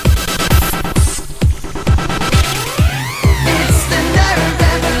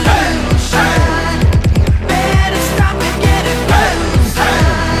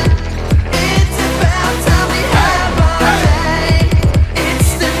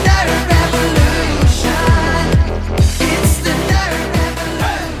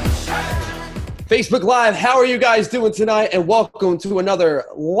Facebook Live, how are you guys doing tonight? And welcome to another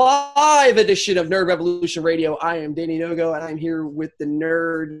live edition of Nerd Revolution Radio. I am Danny Nogo, and I'm here with the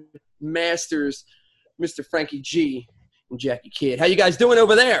Nerd Masters, Mr. Frankie G and Jackie Kidd. How you guys doing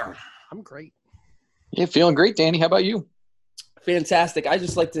over there? I'm great. Yeah, feeling great, Danny. How about you? Fantastic. I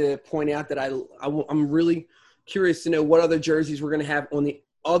just like to point out that I'm really curious to know what other jerseys we're going to have on the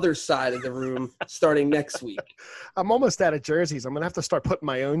other side of the room starting next week. I'm almost out of jerseys. I'm going to have to start putting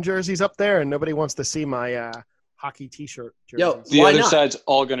my own jerseys up there, and nobody wants to see my hockey T-shirt jerseys. Yo, the why other not? side's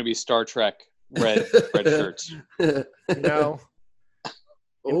all going to be Star Trek red shirts. You know,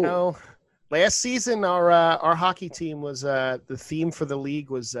 last season our hockey team was the theme for the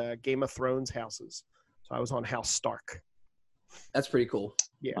league was Game of Thrones houses. So I was on House Stark. That's pretty cool.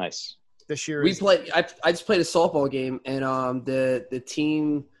 Yeah. Nice. This year I just played a softball game, and the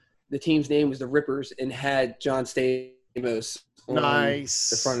team's name was the Rippers and had John Stamos on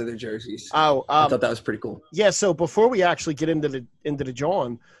the front of their jerseys. Oh, I thought that was pretty cool. Yeah. So before we actually get into the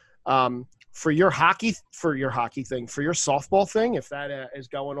John, for your softball thing, if that is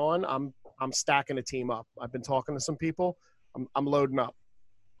going on, I'm stacking a team up. I've been talking to some people. I'm loading up.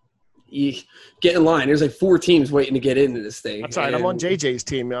 You get in line. There's like 4 teams waiting to get into this thing. That's right. I'm on JJ's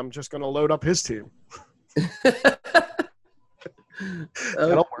team. I'm just going to load up his team.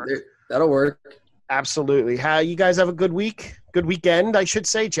 That'll work. That'll work. Absolutely. How you guys have a good week? Good weekend, I should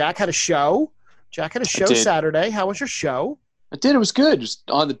say. Jack had a show Saturday. How was your show? I did. It was good. Just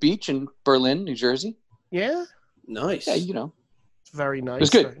on the beach in Berlin, New Jersey. Yeah. Nice. Yeah, you know. It's very nice. It was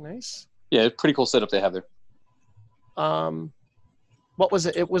good. Very nice. Yeah, pretty cool setup they have there. What was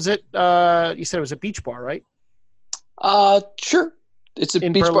it? You said it was a beach bar, right? Sure. It's a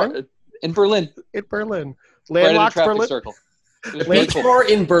In beach Berlin? bar in Berlin. In Berlin. Right in the Landlocked traffic Berlin. circle. It was really Beach cool. bar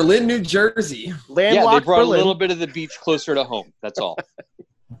in Berlin, New Jersey. Yeah, Landlocked they brought Berlin. a little bit of the beach closer to home. That's all. But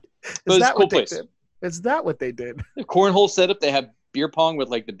Is it's a that cool what they place. did? Is that what they did? The cornhole setup. They have beer pong with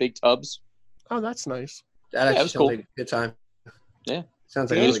like the big tubs. Oh, that's nice. That actually it was sounds cool. like a good time. Yeah. Sounds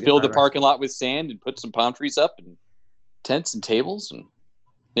like They a really just good filled the time, parking lot with sand and put some palm trees up and tents and tables and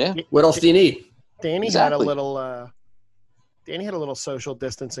yeah. What else do you need? Danny Exactly. had a little social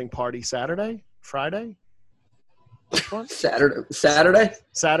distancing party Friday. Which one? Saturday?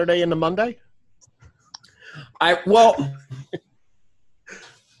 Saturday into Monday?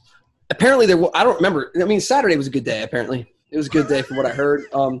 Apparently I don't remember. I mean, Saturday was a good day, apparently. It was a good day from what I heard.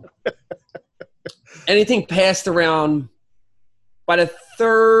 Anything passed around by the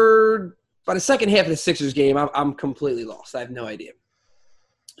second half of the Sixers game, I'm completely lost. I have no idea.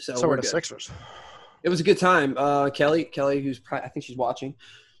 So are we're the good. Sixers. It was a good time. Kelly, who's I think she's watching,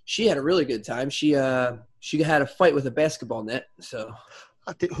 she had a really good time. She had a fight with a basketball net. So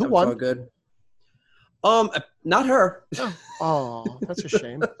Who that was won? all good. Not her. Oh, that's a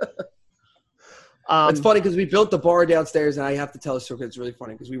shame. It's funny because we built the bar downstairs, and I have to tell the story because it's really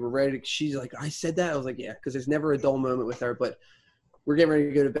funny because we were ready to – she's like, I said that? I was like, yeah, because there's never a dull moment with her. But we're getting ready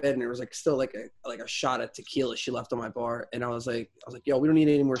to go to bed, and there was like still like a shot of tequila she left on my bar. And I was like, yo, we don't need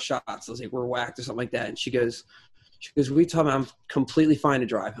any more shots. I was like, we're whacked or something like that. And she goes, we told me I'm completely fine to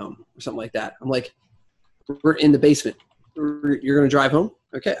drive home or something like that. I'm like, we're in the basement. You're going to drive home?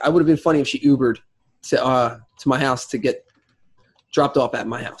 Okay. I would have been funny if she Ubered to my house to get dropped off at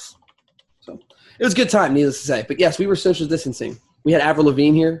my house. So it was a good time, needless to say. But yes, we were social distancing. We had Avril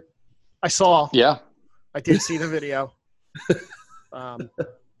Lavigne here. I saw. Yeah. I did see the video.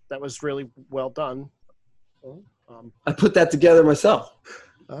 That was really well done. I put that together myself.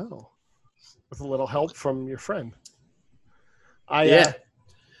 Oh, with a little help from your friend.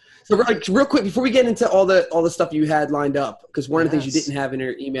 So real quick before we get into all the stuff you had lined up, because one of the things you didn't have in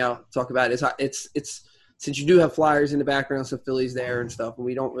your email to talk about is it's since you do have Flyers in the background, so Phillies there and stuff, and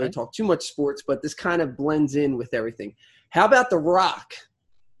we don't really talk too much sports, but this kind of blends in with everything. How about The Rock?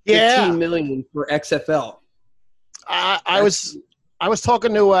 Yeah. $15 million for XFL. I was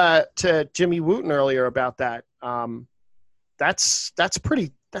talking to Jimmy Wooten earlier about that. That's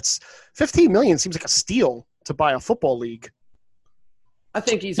 $15 million seems like a steal to buy a football league. I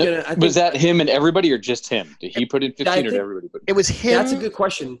think he's gonna. Was that him and everybody, or just him? Did he put in 15, or did everybody put in? It was him. That's a good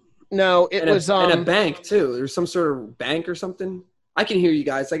question. No, it was and a bank too. There's some sort of bank or something. I can hear you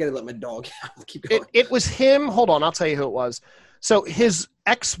guys. I gotta let my dog out. Keep going. It was him. Hold on, I'll tell you who it was. So his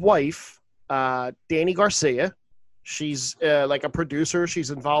ex-wife, Danny Garcia, she's like a producer. She's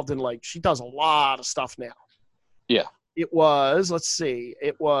involved in she does a lot of stuff now. Yeah. It was. Let's see.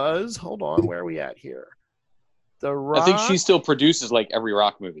 It was. Hold on. Where are we at here? The Rock. I think she still produces like every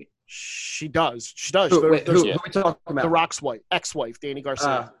Rock movie. She does. She does. Who are we talking about? The Rock's ex-wife, Danny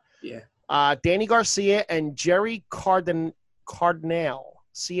Garcia. Yeah. Danny Garcia and Jerry Cardinale.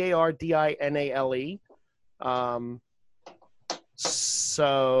 Cardinale.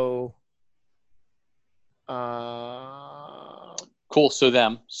 So, cool. So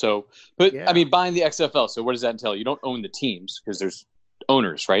them. So, but Yeah. I mean, buying the XFL. So what does that entail? You don't own the teams because there's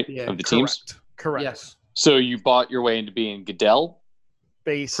owners, right? Yeah, of the teams. Correct. Yes. So you bought your way into being Goodell,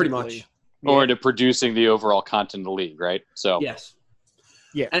 Basically. Pretty much. or into producing the overall content of the league, right? So Yes.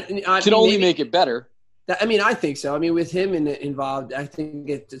 Yeah. And I can mean, only maybe, make it better. I mean, I think so. I mean, with him involved, I think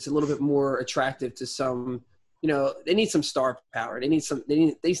it's a little bit more attractive to some. You know, they need some star power. They need some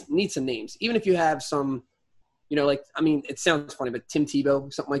names. Even if you have some, you know, like, I mean, it sounds funny, but Tim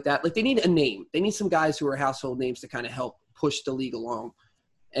Tebow, something like that. Like, they need a name. They need some guys who are household names to kind of help push the league along.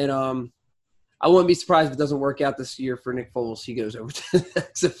 And I wouldn't be surprised if it doesn't work out this year for Nick Foles. He goes over to the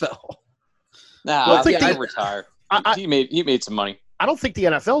XFL. Nah, I think he'll retire. He made some money. I don't think the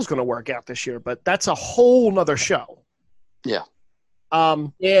NFL is going to work out this year, but that's a whole nother show. Yeah.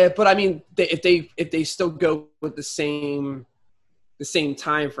 Yeah, but I mean, if they still go with the same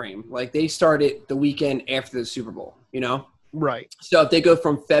time frame, like they started the weekend after the Super Bowl, you know? Right. So if they go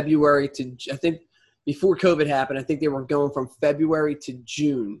from February to, I think before COVID happened, I think they were going from February to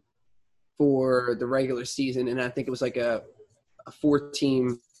June for the regular season, and I think it was like a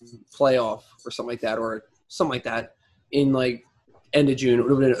 4-team playoff or something like that in like end of June. It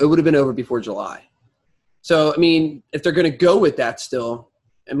would have been over before July. So, I mean, if they're going to go with that still,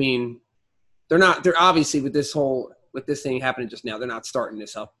 I mean, they're obviously with this thing happening just now, they're not starting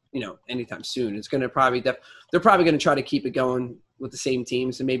this up, you know, anytime soon. It's going to they're probably going to try to keep it going with the same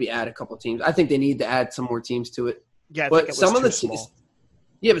teams and maybe add a couple teams. I think they need to add some more teams to it. Yeah, but some of the,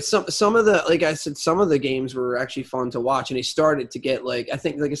 like I said, some of the games were actually fun to watch, and they started to get like I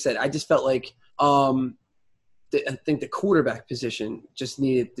said, I just felt like I think the quarterback position just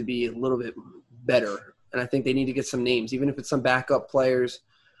needed to be a little bit better. And I think they need to get some names, even if it's some backup players.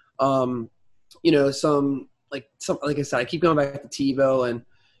 You know, like I said, I keep going back to Tebow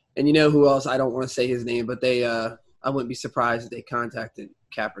and you know who else? I don't want to say his name, but they I wouldn't be surprised if they contacted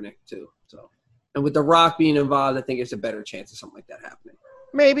Kaepernick too. So, and with The Rock being involved, I think there's a better chance of something like that happening.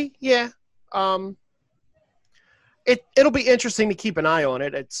 Maybe, yeah. It'll be interesting to keep an eye on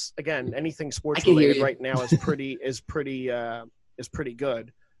it. It's again, anything sports related right now is pretty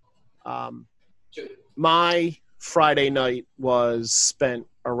good. My Friday night was spent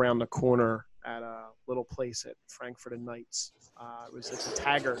around the corner at a little place at Frankfurt and Knights. It was at the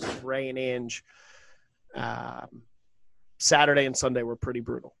Taggart, Ray and Ange. Saturday and Sunday were pretty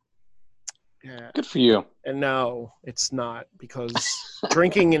brutal. Yeah. Good for you. And no, it's not, because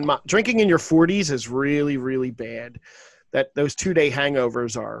drinking in your 40s is really, really bad. Those 2-day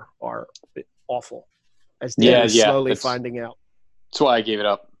hangovers are awful. As Dan is slowly finding out. That's why I gave it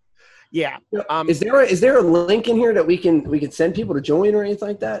up. Yeah. Is there a link in here that we can send people to join or anything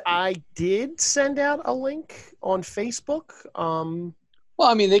like that? I did send out a link on Facebook. Well,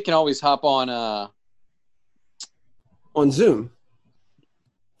 I mean, they can always hop on Zoom.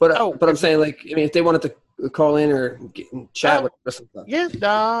 But I'm saying, like, I mean, if they wanted to call in or chat with us. Yeah.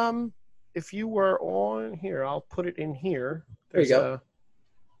 If you were on here, I'll put it in here. There you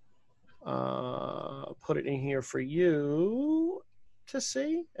go. Put it in here for you to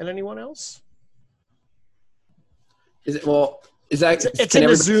see, and anyone else. Is that? It's in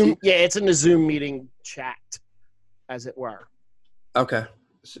the Zoom. Yeah, it's in the Zoom meeting chat, as it were. Okay.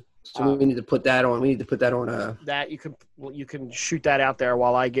 So we need to put that on. We need to put that on. That you can shoot that out there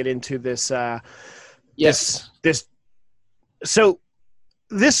while I get into this. Yes. So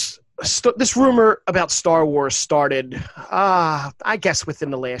this rumor about Star Wars started, I guess, within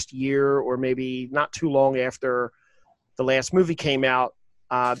the last year, or maybe not too long after the last movie came out.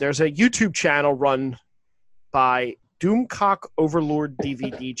 There's a YouTube channel run by Doomcock Overlord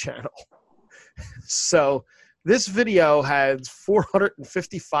DVD channel. So this video has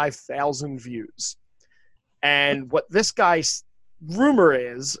 455,000 views. And what this guy's rumor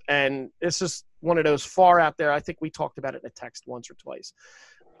is, and this is one of those far out there, I think we talked about it in a text once or twice.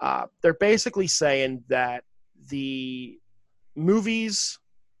 They're basically saying that the movies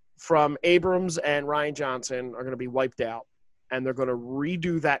from Abrams and Rian Johnson are going to be wiped out, and they're going to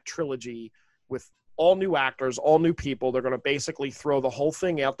redo that trilogy with all new actors, all new people. They're going to basically throw the whole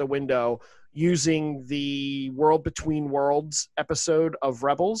thing out the window using the World Between Worlds episode of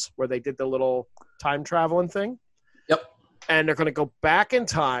Rebels, where they did the little time traveling thing. Yep. And they're going to go back in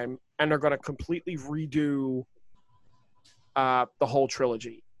time, and they're going to completely redo the whole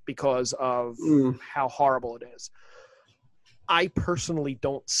trilogy because of how horrible it is. I personally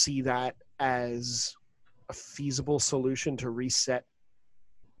don't see that as a feasible solution to reset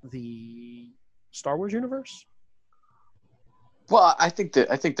the Star Wars universe. Well, I think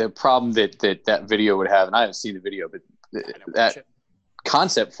the problem that video would have, and I haven't seen the video, but that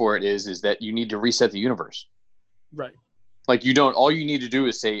concept for it is that you need to reset the universe. Right. Like all you need to do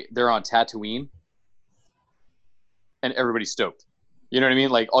is say they're on Tatooine and everybody's stoked. You know what I mean?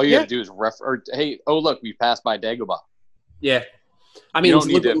 Like all you got to do is hey, oh look, we passed by Dagobah. Yeah. I mean,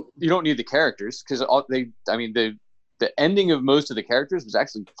 you don't need the characters because the ending of most of the characters was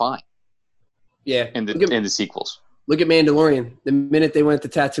actually fine. Yeah. In the sequels. Look at Mandalorian. The minute they went to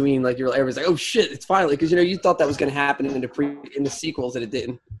Tatooine, like everyone's like, "Oh shit, it's finally!" Because you thought that was going to happen in the sequels, and it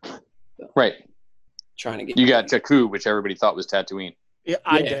didn't. So, right. Trying to get you got Jakku, which everybody thought was Tatooine. Yeah,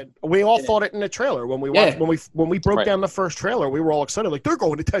 I did. We all thought it in the trailer when we watched, when we broke down the first trailer. We were all excited, like they're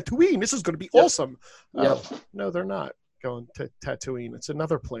going to Tatooine. This is going to be awesome. No, they're not going to Tatooine. It's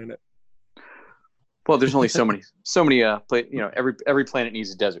another planet. Well, there's only so many. Every planet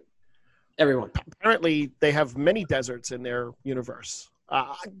needs a desert. Everyone. Apparently, they have many deserts in their universe.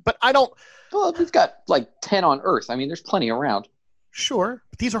 But I don't. Well, we've got like 10 on Earth. I mean, there's plenty around. Sure,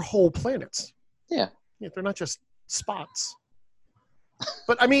 but these are whole planets. Yeah, they're not just spots.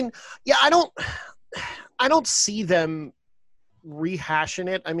 But I mean, I don't see them rehashing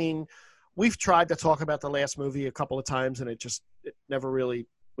it. I mean, we've tried to talk about the last movie a couple of times, and we never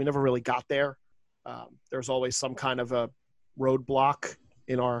really got there. There's always some kind of a roadblock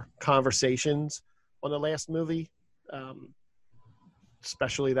in our conversations on the last movie,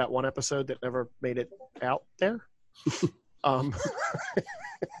 especially that one episode that never made it out there. I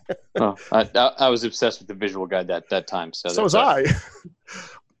was obsessed with the visual guide that time. So was I.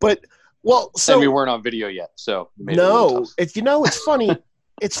 But and we weren't on video yet, so no. It's funny.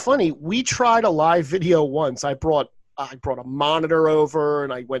 It's funny. We tried a live video once. I brought a monitor over,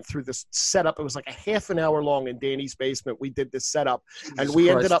 and I went through this setup. It was like a half an hour long in Danny's basement. We did this setup, and we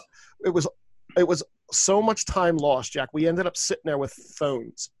ended up. It was so much time lost, Jack. We ended up sitting there with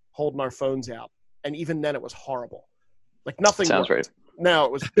phones, holding our phones out, and even then, it was horrible. Like nothing sounds worked. right. No,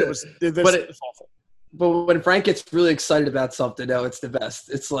 it was awful. But when Frank gets really excited about something, it's the best.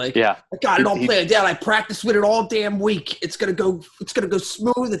 It's like, I got it all planned down. I practiced with it all damn week. It's gonna go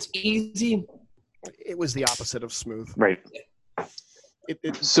smooth. It's easy. It was the opposite of smooth. Right. It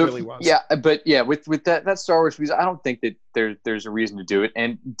really was. Yeah, but with that Star Wars movies, I don't think that there's a reason to do it,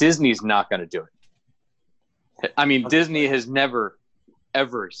 and Disney's not going to do it. I mean, Disney has never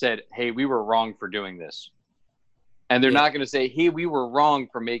ever said, "Hey, we were wrong for doing this." And they're not going to say, "Hey, we were wrong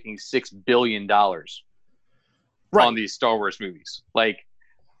for making $6 billion on these Star Wars movies." Like,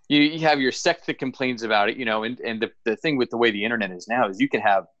 you have your sect that complains about it, and the thing with the way the internet is now is you can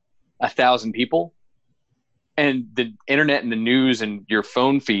have 1,000 people, and the internet and the news and your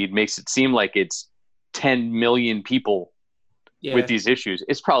phone feed makes it seem like it's 10 million people with these issues.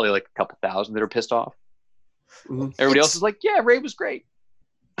 It's probably like a couple thousand that are pissed off. Mm-hmm. Everybody else is like, "Yeah, Rey was great."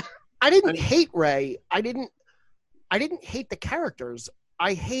 I didn't hate Rey. I didn't hate the characters.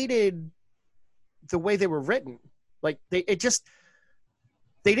 I hated the way they were written. Like they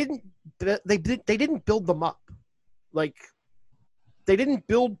didn't build them up. Like they didn't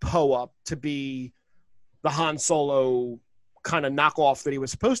build Poe up to be the Han Solo kind of knockoff that he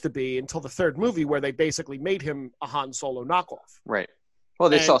was supposed to be until the third movie, where they basically made him a Han Solo knockoff. Right. Well,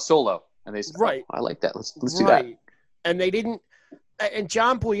 they saw Solo and they said, "Oh, I like that. Let's do that." And they didn't. And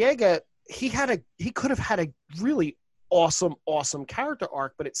John Boyega, he could have had a really awesome character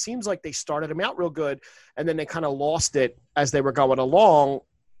arc, but it seems like they started him out real good, and then they kind of lost it as they were going along.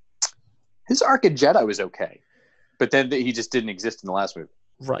 His arc in Jedi was okay, but then he just didn't exist in the last movie.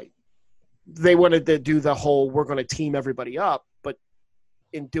 Right. They wanted to do the whole "we're going to team everybody up," but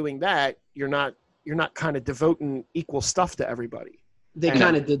in doing that, you're not kind of devoting equal stuff to everybody. They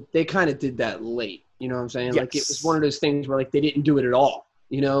kind of did that late. You know what I'm saying? Yes. Like it was one of those things where like they didn't do it at all.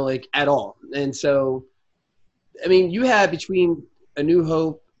 Like at all. And so, I mean, you had between A New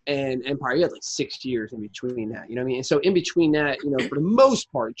Hope and Empire, you had like 6 years in between that. You know what I mean? And so in between that, for the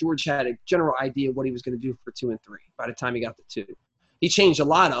most part, George had a general idea of what he was going to do for 2 and 3 by the time he got to 2. He changed a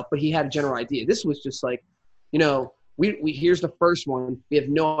lot up, but he had a general idea. This was just like, we here's the first one. We have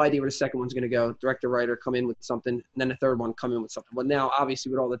no idea where the second one's going to go. Director, writer come in with something, and then the third one come in with something. Well, now,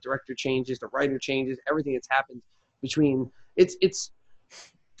 obviously, with all the director changes, the writer changes, everything that's happened between – it's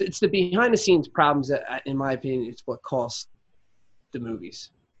the behind-the-scenes problems that, in my opinion, it's what cost the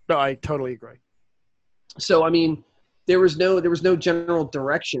movies. No, I totally agree. So, I mean, there was no general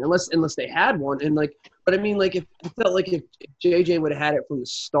direction unless they had one. And but I mean, if it felt like if JJ would have had it from the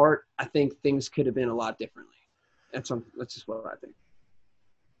start, I think things could have been a lot differently. That's just what I think.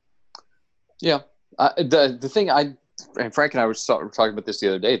 Yeah, the thing and Frank and I were talking about this the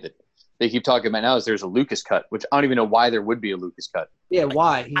other day, that they keep talking about now is there's a Lucas cut, which I don't even know why there would be a Lucas cut. Yeah,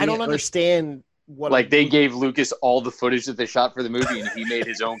 why? I don't understand what. Like they gave Lucas all the footage that they shot for the movie, and he made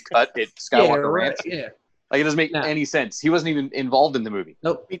his own cut at Skywalker Ranch. Yeah. Like it doesn't make any sense. He wasn't even involved in the movie.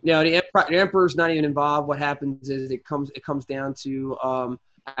 Nope. No, the Emperor's not even involved. What happens is it comes down to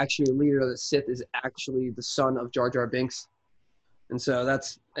actually the leader of the Sith is actually the son of Jar Jar Binks, and so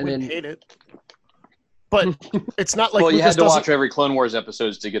that's hate it. But it's not like well, Lucas you had to watch every Clone Wars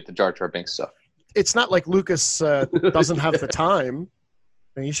episodes to get the Jar Jar Binks stuff. It's not like Lucas doesn't have the time.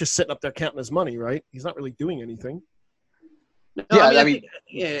 I mean, he's just sitting up there counting his money, right? He's not really doing anything. No, I mean,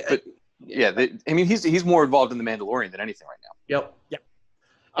 he's more involved in the Mandalorian than anything right now. Yep. Yeah.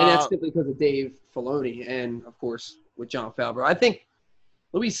 And that's simply because of Dave Filoni and, of course, with Jon Favreau. I think,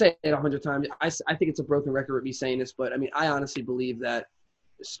 let me say it 100 times. I think it's a broken record with me saying this, but, I mean, I honestly believe that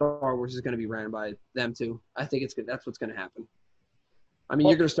Star Wars is going to be ran by them, too. I think it's good. That's what's going to happen. I mean,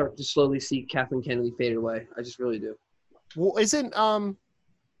 you're going to start to slowly see Kathleen Kennedy fade away. I just really do. Well,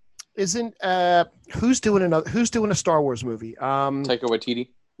 who's doing a Star Wars movie? Taika Waititi?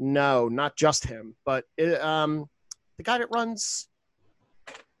 No, not just him, but the guy that runs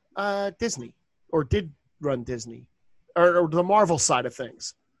Disney or did run Disney or the Marvel side of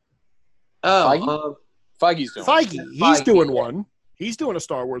things. Oh, Feige's doing He's doing one. He's doing a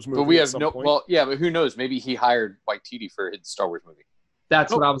Star Wars movie. But we have no. Point. Well, yeah, but who knows? Maybe he hired Waititi for his Star Wars movie.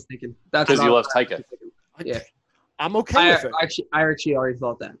 That's what I was thinking. That's because he loves Taika. Yeah, I'm okay with it. I actually already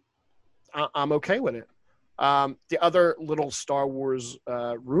thought that. I'm okay with it. The other little Star Wars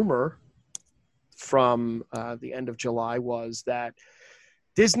rumor from the end of July was that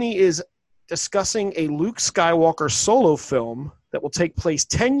Disney is discussing a Luke Skywalker solo film that will take place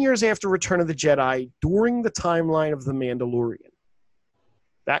 10 years after Return of the Jedi during the timeline of The Mandalorian.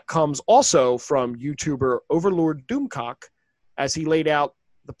 That comes also from YouTuber Overlord Doomcock as he laid out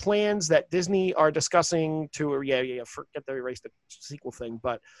the plans that Disney are discussing to, forget the erase the sequel thing,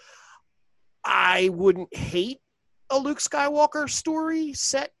 but I wouldn't hate a Luke Skywalker story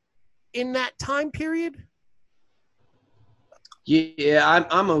set in that time period. Yeah,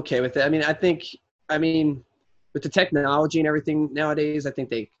 I'm okay with it. I mean, with the technology and everything nowadays, I think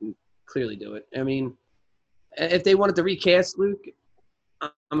they can clearly do it. I mean, if they wanted to recast Luke,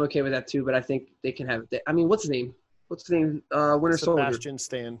 I'm okay with that too. But I think they can have it. I mean, what's his name? Winter Soldier. Sebastian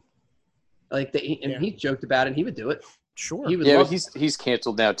Stan. He joked about it. And he would do it. Sure. He would but he's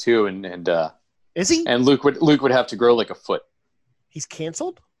canceled now too, and is he? And Luke would have to grow like a foot. He's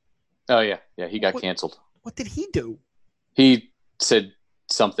canceled? Oh yeah, he got canceled. What did he do? He said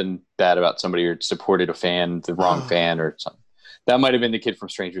something bad about somebody or supported the wrong fan or something. That might have been the kid from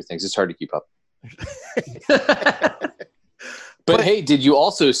Stranger Things. It's hard to keep up. But hey, did you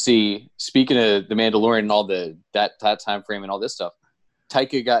also see, speaking of The Mandalorian and all that time frame and all this stuff,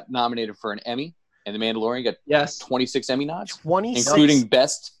 Taika got nominated for an Emmy and The Mandalorian got 26 Emmy nods, 26, including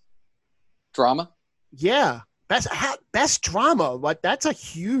Best Drama. Yeah, best drama. Like that's a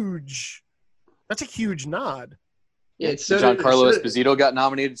huge nod. Yeah, Giancarlo Esposito got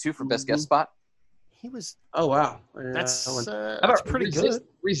nominated too for Best Guest Spot. He was. Oh wow, that's pretty good.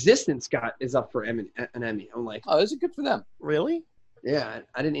 Resistance is up for an Emmy. I'm like, oh, is it good for them? Really? Yeah,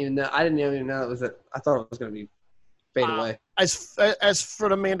 I didn't even know. I didn't even know it was that. I thought it was going to be fade away. As for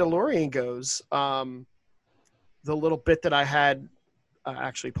The Mandalorian goes, the little bit that I had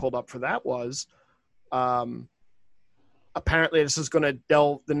actually pulled up for that was, apparently this is going to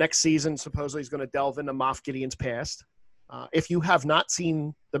delve. The next season supposedly is going to delve into Moff Gideon's past. If you have not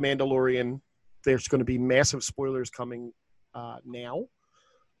seen The Mandalorian, there's going to be massive spoilers coming now.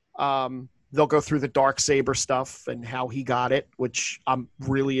 They'll go through the Darksaber stuff and how he got it, which I'm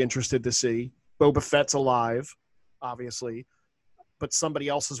really interested to see. Boba Fett's alive, obviously, but somebody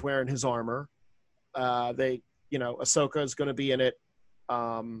else is wearing his armor. Ahsoka is going to be in it.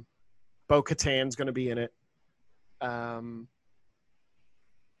 Bo-Katan's going to be in it.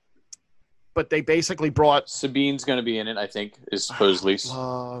 But they basically brought Sabine's going to be in it. I think is supposedly. I'd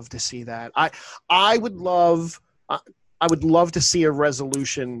love to see that. I would love to see a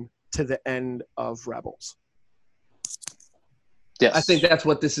resolution to the end of Rebels. Yes, I think that's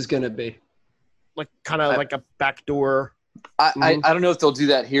what this is going to be. Like kind of like a backdoor. I don't know if they'll do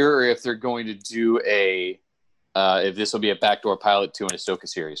that here or if they're going to do if this will be a backdoor pilot to an Ahsoka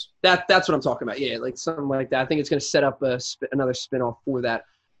series. That's what I'm talking about. Yeah, like something like that. I think it's going to set up another spinoff for that.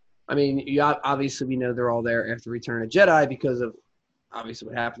 I mean, obviously we know they're all there after Return of Jedi because of obviously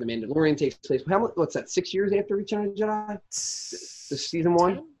what happened. The Mandalorian takes place. What's that? 6 years after Return of Jedi? The season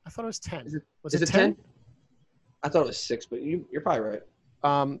 1. 10? I thought it was 10. Was it 10? I thought it was 6, but you're probably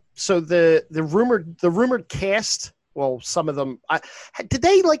right. So the rumored cast Well, some of them. Did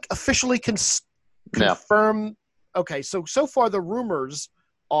they like officially confirm? No. Okay, so far the rumors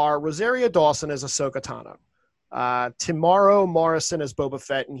are Rosario Dawson as Ahsoka Tano, Timaro Morrison as Boba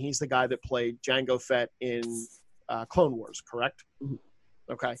Fett, and he's the guy that played Jango Fett in Clone Wars, correct? Mm-hmm.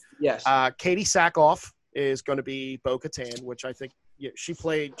 Okay. Yes. Katie Sackhoff is going to be Bo-Katan, which I think she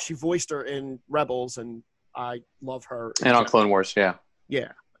voiced her in Rebels, and I love her. And on Clone Wars, yeah.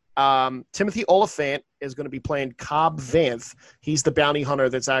 Yeah. Timothy Olyphant is going to be playing Cobb Vanth. He's the bounty hunter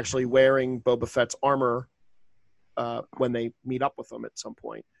that's actually wearing Boba Fett's armor when they meet up with him at some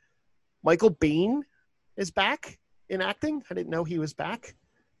point. Michael Biehn is back in acting. I didn't know he was back.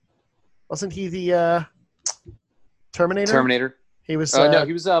 Wasn't he the Terminator? Terminator. He was. No,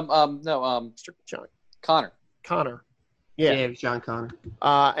 he was. John Connor. Connor. Yeah, it was John Connor.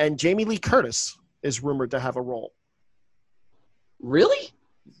 And Jamie Lee Curtis is rumored to have a role. Really?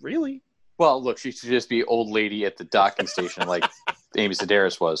 Really? Well, look, she should just be old lady at the docking station like Amy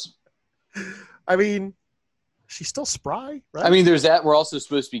Sedaris was. I mean, she's still spry, right? I mean, there's that. We're also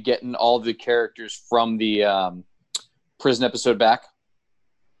supposed to be getting all the characters from the prison episode back.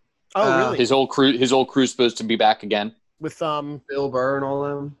 Oh, really? His old crew's supposed to be back again. With Bill Burr and all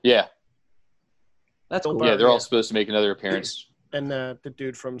them. Yeah. That's cool. Yeah, they're all supposed to make another appearance. And the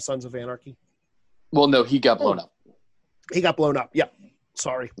dude from Sons of Anarchy. Well, no, he got blown up. He got blown up. Yep.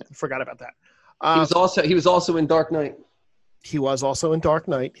 Sorry, forgot about that. He was also in Dark Knight. He was also in Dark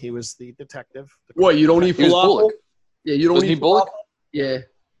Knight. He was the detective. What, you don't need Bullock? Yeah, you don't need Bullock. Yeah.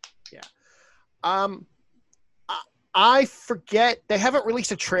 I forget. They haven't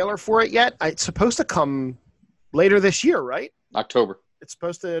released a trailer for it yet. It's supposed to come later this year, right? October. It's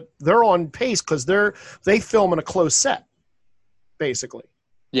supposed to. They're on pace because they film in a closed set, basically.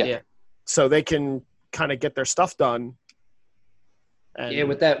 Yeah. So they can kind of get their stuff done. And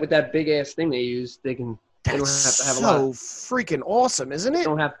with that big ass thing they use, they don't have to have a lot. So freaking awesome, isn't it?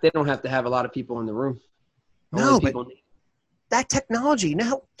 They don't have to have a lot of people in the room. No, but that technology. You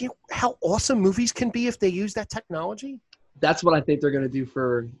know how awesome movies can be if they use that technology. That's what I think they're going to do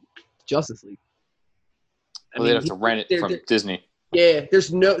for Justice League. They'd have to rent it from Disney. Yeah,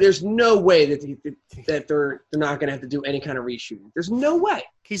 there's no way that they're not going to have to do any kind of reshooting. There's no way.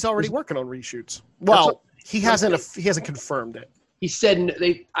 He's already working on reshoots. Well, he hasn't confirmed it. He said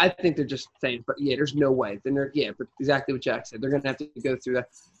I think they're just saying, but yeah, there's no way. Then but exactly what Jack said. They're going to have to go through that.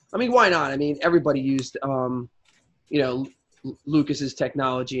 I mean, why not? I mean, everybody used, Lucas's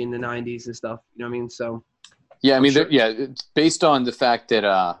technology in the '90s and stuff. You know what I mean? So. Yeah, I mean, it's based on the fact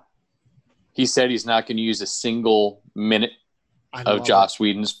that he said he's not going to use a single minute of Joss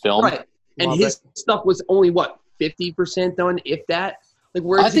Whedon's film. Right, and his stuff was only 50% done, if that.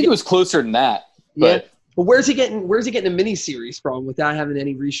 Like, I think it was closer than that. Yeah. But where's he getting the miniseries from without having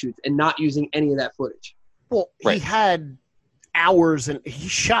any reshoots and not using any of that footage? Well, he had hours and he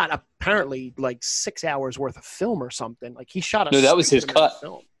shot apparently like 6 hours worth of film or something. Like he shot that was his cut.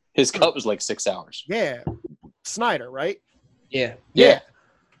 Film. His cut was like 6 hours. Yeah. Snyder, right? Yeah.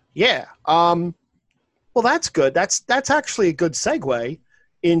 Well, that's good. That's actually a good segue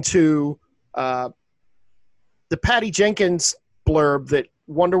into the Patty Jenkins blurb that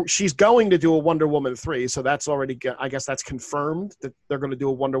she's going to do a Wonder Woman 3, so that's already, I guess that's confirmed that they're going to do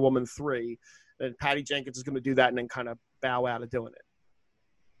a Wonder Woman 3, and Patty Jenkins is going to do that and then kind of bow out of doing it.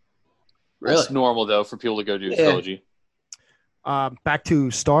 Really? That's normal, though, for people to go do a trilogy. Back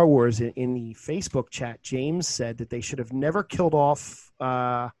to Star Wars, in the Facebook chat, James said that they should have never killed off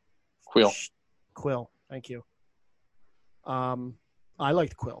Quill. Quill, thank you. I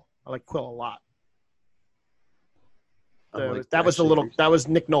liked Quill. I like Quill a lot. That was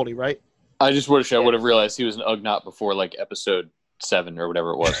Nick Nolte, right? I just wish I would have realized he was an Ugnaught before like episode 7 or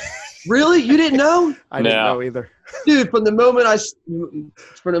whatever it was. Really? You didn't know? I didn't know either. Dude, from the moment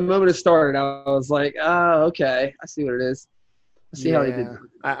it started, I was like, oh, okay. I see what it is. I see how they did it.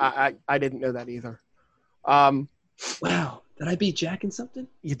 I didn't know that either. Wow. Did I beat Jack in something?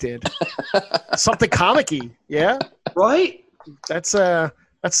 You did. Something comic-y, yeah? Right? That's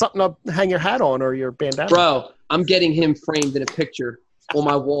something to hang your hat on or your bandana. Bro, I'm getting him framed in a picture on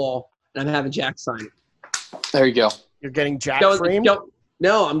my wall, and I'm having Jack sign it. There you go. You're getting Jack framed?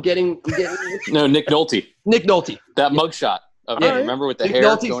 No, I'm getting No, Nick Nolte. Nick Nolte. That mugshot of him. Remember with the Nick hair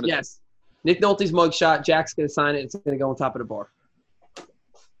Nolte's, going to yes. Nick Nolte's mugshot. Jack's going to sign it. It's going to go on top of the bar.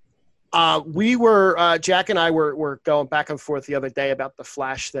 Jack and I were going back and forth the other day about the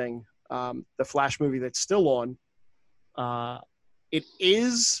Flash thing, the Flash movie that's still on. It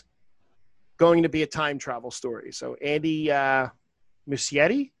is going to be a time travel story. So Andy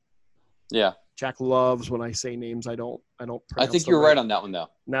Muschietti? Yeah. Jack loves when I say names. I don't. I think you're right on that one, though.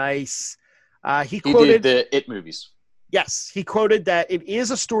 Nice. He did the It movies. Yes, he quoted that it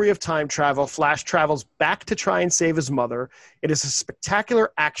is a story of time travel. Flash travels back to try and save his mother. It is a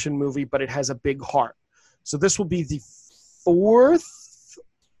spectacular action movie, but it has a big heart. So this will be the 4th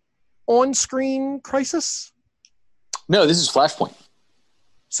on-screen Crisis? No, this is Flashpoint.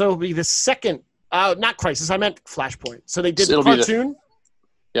 So it'll be the 2nd, not Crisis, I meant Flashpoint. So they did So the cartoon.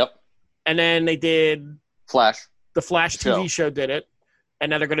 Yep. And then they did Flash. The Flash TV show did it. And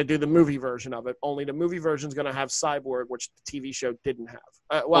now they're going to do the movie version of it. Only the movie version is going to have Cyborg, which the TV show didn't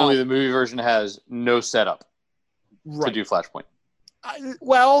have. Only the movie version has no setup to do Flashpoint.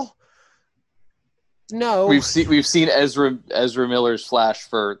 No. We've seen Ezra Miller's Flash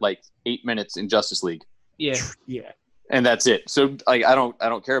for like 8 minutes in Justice League. Yeah. And that's it. So like I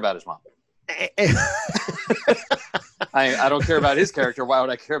don't care about his mom. I don't care about his character. Why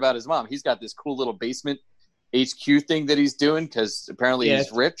would I care about his mom? He's got this cool little basement HQ thing that he's doing because apparently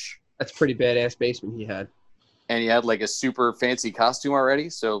he's rich. That's pretty badass basement he had. And he had like a super fancy costume already,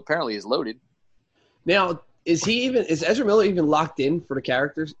 so apparently he's loaded. Now, is Ezra Miller even locked in for the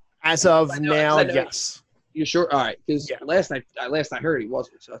characters? As of now, yes. You sure? All right, because last I heard he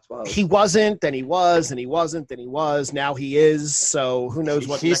wasn't, so that's why. He wasn't, then he was, and he wasn't, then he was. Now he is. So who knows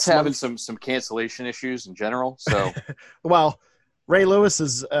what? He's having some cancellation issues in general. So, well, Ray Lewis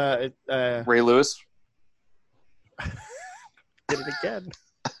is Ray Lewis. Did it again.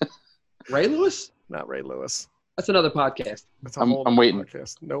 Ray Lewis? Not Ray Lewis. That's another podcast. I'm waiting.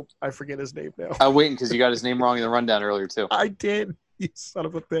 Podcast. Nope, I forget his name now. I'm waiting because you got his name wrong in the rundown earlier too. I did. You son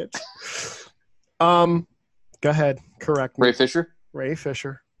of a bitch. Go ahead. Correct me. Ray Fisher. Ray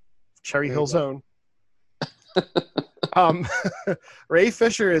Fisher. Cherry Hill Zone. Ray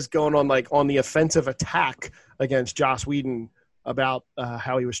Fisher is going on the offensive attack against Joss Whedon about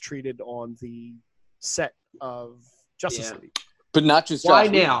how he was treated on the set of Justice League. But not just why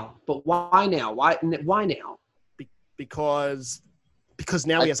now? But why now? Why now? Because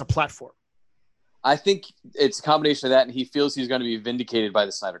now he has a platform. I think it's a combination of that, and he feels he's going to be vindicated by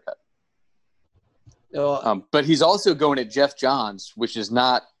the Snyder Cut. But he's also going at Jeff Johns, which is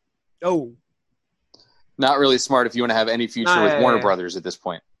not really smart if you want to have any future with Warner Brothers at this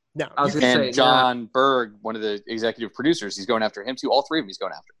point. No, and John Berg, one of the executive producers, he's going after him too. All three of them he's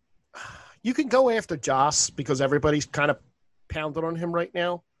going after. You can go after Joss because everybody's kind of pounded on him right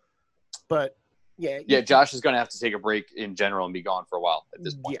now. But Josh is going to have to take a break in general and be gone for a while at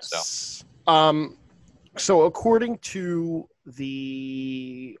this point. Yes. So according to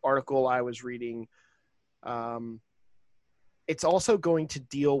the article I was reading, it's also going to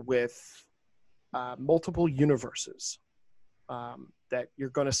deal with multiple universes. That you're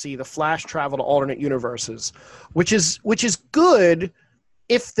going to see the Flash travel to alternate universes, which is good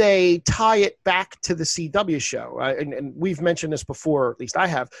if they tie it back to the CW show. And we've mentioned this before, at least I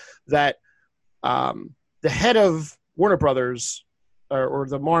have, that the head of Warner Brothers or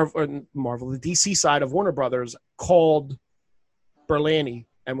the Marvel, the DC side of Warner Brothers called Berlanti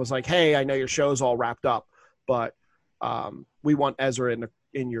and was like, "Hey, I know your show's all wrapped up, but we want Ezra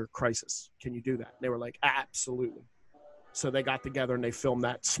in your Crisis. Can you do that?" And they were like, "Absolutely." So they got together and they filmed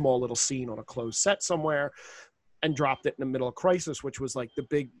that small little scene on a closed set somewhere and dropped it in the middle of Crisis, which was like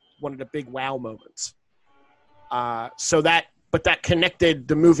one of the big wow moments. But that connected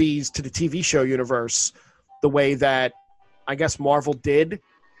the movies to the TV show universe the way that I guess Marvel did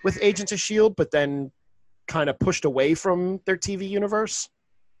with Agents of S.H.I.E.L.D., but then kind of pushed away from their TV universe.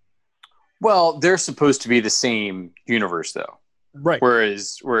 Well, they're supposed to be the same universe, though. Right.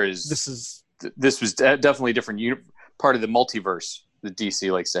 Whereas this was definitely a different part of the multiverse that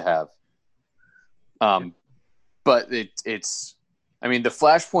DC likes to have. But it's the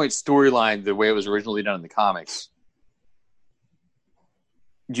Flashpoint storyline, the way it was originally done in the comics,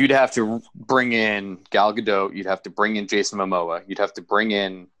 you'd have to bring in Gal Gadot, you'd have to bring in Jason Momoa, you'd have to bring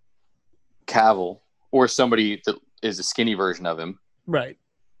in Cavill or somebody that is a skinny version of him. Right.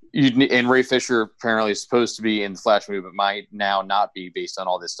 And Ray Fisher apparently is supposed to be in the Flash movie, but might now not be based on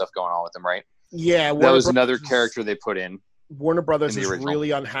all this stuff going on with him, right? Yeah. That was another character they put in. Warner Brothers is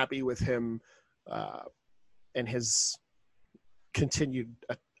really unhappy with him and his continued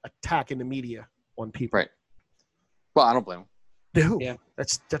attack in the media on people. Right. Well, I don't blame him. No. Yeah.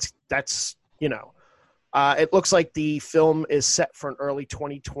 That's it looks like the film is set for an early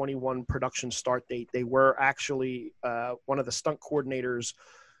 2021 production start date. They were actually one of the stunt coordinators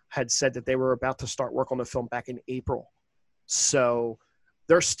had said that they were about to start work on the film back in April. So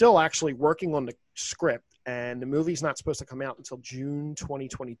they're still actually working on the script, and the movie's not supposed to come out until June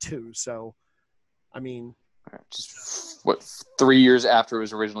 2022. So, just 3 years after it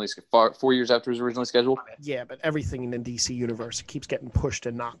was originally 4 years after it was originally scheduled. Yeah, but everything in the DC universe keeps getting pushed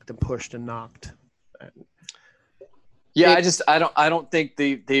and knocked and pushed and knocked. Yeah, I don't think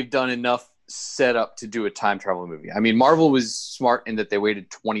they've done enough setup to do a time travel movie. I mean, Marvel was smart in that they waited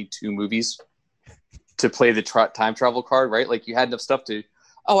 22 movies to play the time travel card, right? Like you had enough stuff to,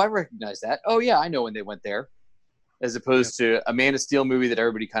 oh, I recognize that. Oh yeah, I know when they went there. As opposed to a Man of Steel movie that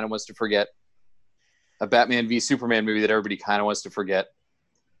everybody kind of wants to forget, a Batman v Superman movie that everybody kind of wants to forget,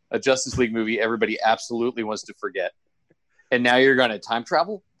 a Justice League movie everybody absolutely wants to forget, and now you're going to time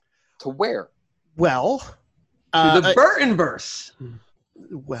travel to where? Well, to the Burtonverse.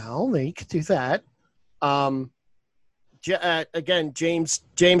 Well, they could do that. Again, James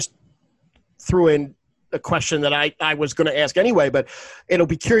threw in a question that I was going to ask anyway, but it'll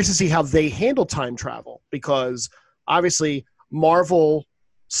be curious to see how they handle time travel, because obviously Marvel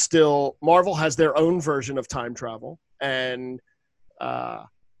has their own version of time travel, and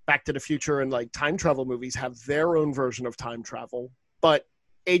Back to the Future and like time travel movies have their own version of time travel, but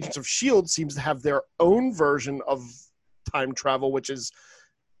Agents of S.H.I.E.L.D. seems to have their own version of time travel, which is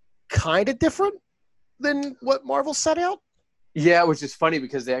kind of different than what Marvel set out. Yeah, which is funny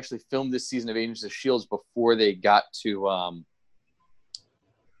because they actually filmed this season of Agents of S.H.I.E.L.D. before they got to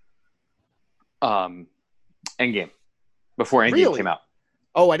Endgame, before Endgame came out.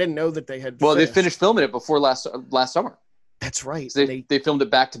 Oh, I didn't know that they had. Well, they finished filming it before last summer. That's right. So they filmed it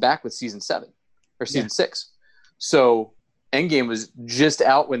back to back with season 7 or season 6. So Endgame was just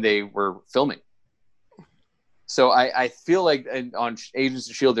out when they were filming. So I feel like on Agents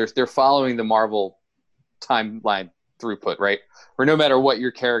of S.H.I.E.L.D., they're following the Marvel timeline throughput, right? Where no matter what,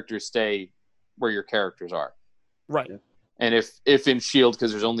 your characters stay where your characters are. Right. And if in S.H.I.E.L.D.,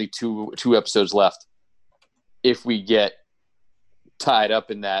 because there's only two episodes left, if we get tied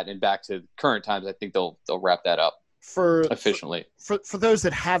up in that and back to current times, I think they'll wrap that up efficiently. For those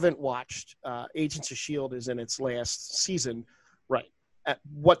that haven't watched, Agents of S.H.I.E.L.D. is in its last season, right?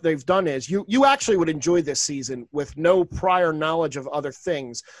 What they've done is you actually would enjoy this season with no prior knowledge of other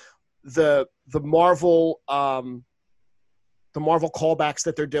things. The Marvel callbacks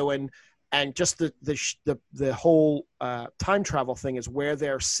that they're doing, and just the whole time travel thing is where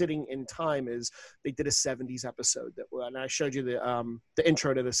they're sitting in time. Is they did a 70s episode and I showed you the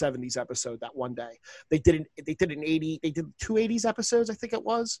intro to the 70s episode that one day. They did 2 80s episodes, I think it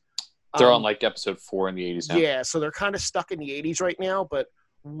was. They're on like episode 4 in the 80s now. Yeah, so they're kind of stuck in the 80s right now, but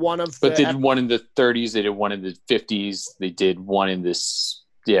they did one in the 30s, they did one in the 50s, they did one in this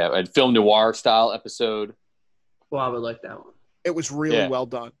a film noir style episode. Well, I would like that one. It was really well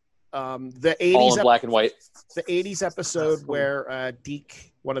done. The 80s all in black and white. The 80s episode where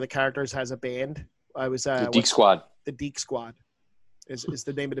Deke, one of the characters, has a band. The Deke Squad. The Deke Squad is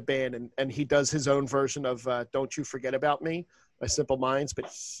the name of the band, and he does his own version of "Don't You Forget About Me" by Simple Minds, but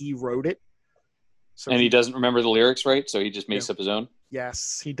he wrote it. So he doesn't remember the lyrics, right? So he just makes up his own.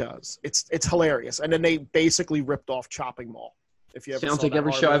 Yes, he does. It's hilarious, and then they basically ripped off Chopping Mall. If you ever sounds like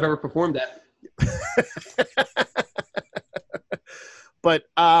every show I've ever performed at. But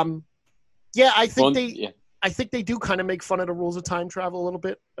I think I think they do kind of make fun of the rules of time travel a little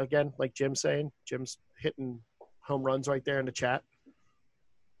bit. Again, like Jim's saying, Jim's hitting home runs right there in the chat.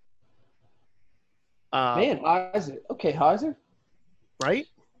 Man, Heiser. Okay, Heiser. Right?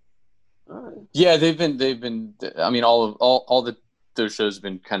 All right. Yeah, they've been. I mean, all those shows have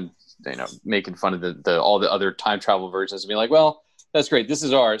been kind of making fun of all the other time travel versions and being like, well, that's great. This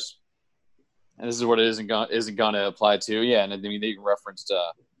is ours, and this is what it isn't going to apply to. Yeah, and I mean they referenced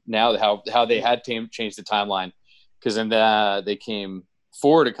now how they had changed the timeline, because then they came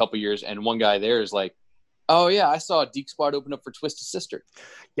forward a couple years, and one guy there is like, oh yeah, I saw Deke Squad open up for Twisted Sister.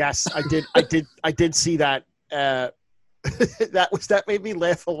 Yes, I did. I did see that. That made me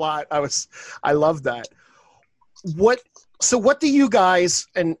laugh a lot. I love that. So what do you guys,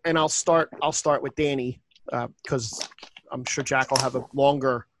 and I'll start with Danny, because I'm sure Jack will have a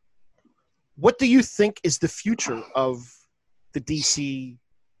longer. What do you think is the future of the DC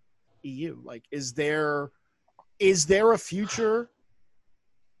EU? Like, is there a future?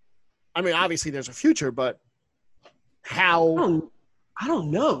 I mean, obviously there's a future, but how? I don't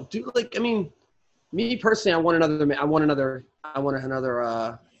know, dude. Like, I mean, me personally, I want another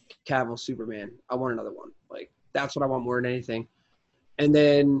Cavill Superman. I want another one. Like, that's what I want more than anything. And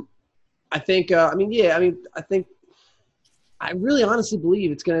then I think, I really honestly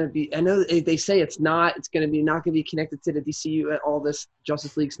believe it's going to be, I know they say it's not going to be connected to the DCU at all this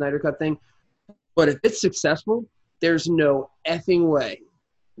Justice League Snyder Cut thing. But if it's successful, there's no effing way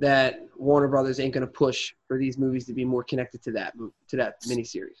that Warner Brothers ain't going to push for these movies to be more connected to that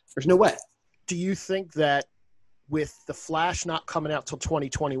miniseries. There's no way. Do you think that with The Flash not coming out till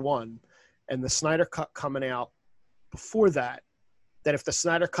 2021 and the Snyder Cut coming out before that if the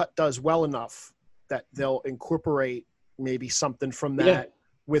Snyder Cut does well enough that they'll incorporate maybe something from that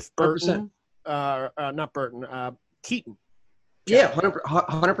with 100%. Burton, not Burton, Keaton. Yeah,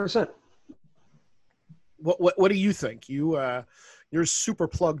 100%. What do you think? You're super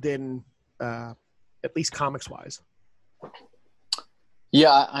plugged in, at least comics wise.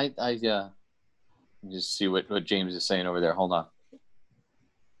 Yeah, I just see what James is saying over there. Hold on.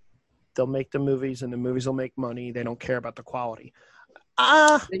 They'll make the movies, and the movies will make money. They don't care about the quality.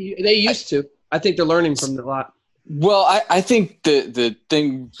 They used to. I think they're learning from a lot. Well, I think the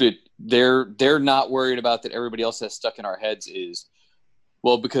thing that they're not worried about that everybody else has stuck in our heads is,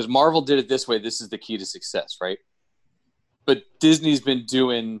 well, because Marvel did it this way, this is the key to success, right? But Disney's been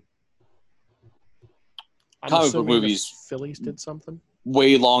doing comic book movies. Phillies did something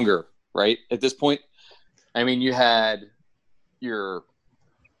way longer, right? At this point, I mean, you had your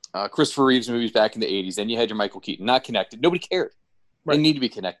Christopher Reeves movies back in the 80s, then you had your Michael Keaton, not connected. Nobody cared. Right. They need to be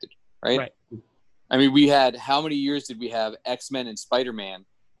connected, right? I mean, we had, how many years did we have X-Men and Spider-Man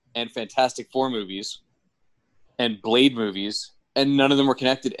and Fantastic Four movies and Blade movies, and none of them were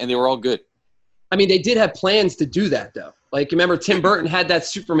connected, and they were all good. I mean, they did have plans to do that, though. Like, remember, Tim Burton had that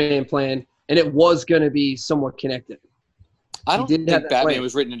Superman plan, and it was going to be somewhat connected. I don't think Batman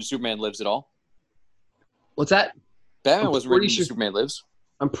was written into Superman Lives at all. What's that? Batman wasn't written into Superman Lives.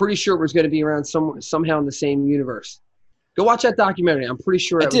 I'm pretty sure it was going to be around somehow in the same universe. Go watch that documentary. I'm pretty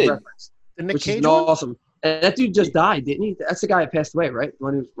sure it was referenced. Which is awesome. And that dude just died, didn't he? That's the guy that passed away, right? The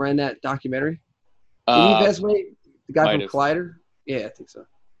one who ran that documentary. Didn't he pass away? The guy from Collider? Yeah, I think so.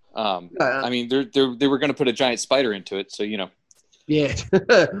 I mean, they were going to put a giant spider into it, so, you know. Yeah.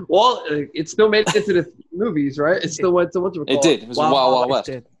 Well, it still made it to the movies, right? It still went to what's it called? It did. It was Wild West.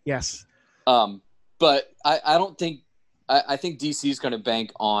 It did. Yes. But I don't think – I think DC is going to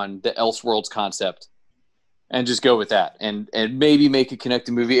bank on the Elseworlds concept and just go with that and maybe make a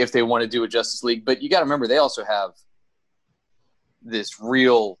connected movie if they want to do a Justice League. But you got to remember, they also have this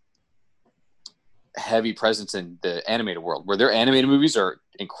real heavy presence in the animated world where their animated movies are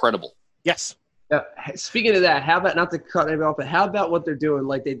incredible. Yes. Speaking of that, how about, not to cut anybody off, but how about what they're doing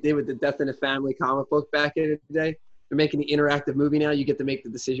like they did with the Death in the Family comic book back in the day? They're making the interactive movie now. You get to make the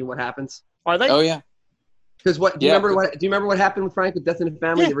decision what happens. Are they? Oh, yeah. Because do you remember what happened with Frank with Death in the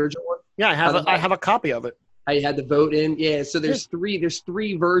Family, the original one? Yeah, I have a copy of it. I had to vote in. Yeah, so there's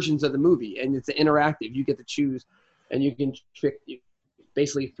three versions of the movie, and it's interactive. You get to choose, and you can trick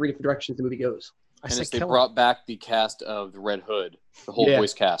basically 3 different directions the movie goes. And they brought back the cast of the Red Hood, the whole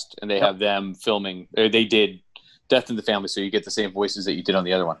voice cast, and they have them filming. They did Death in the Family, so you get the same voices that you did on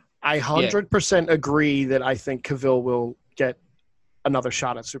the other one. I 100% agree that I think Cavill will get another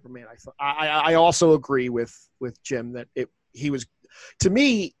shot at Superman. I also agree with Jim that he was, to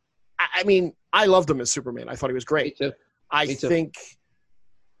me. I mean, I loved him as Superman. I thought he was great. Me too.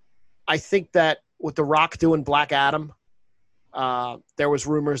 I think that with The Rock doing Black Adam, there was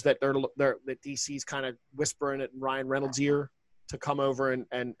rumors that that DC's kind of whispering it in Ryan Reynolds' ear to come over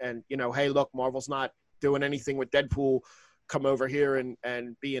and you know, hey, look, Marvel's not doing anything with Deadpool. Come over here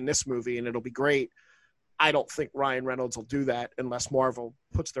and be in this movie, and it'll be great. I don't think Ryan Reynolds will do that unless Marvel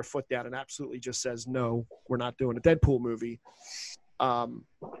puts their foot down and absolutely just says, no, we're not doing a Deadpool movie.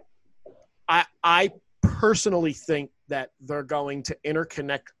 I personally think that they're going to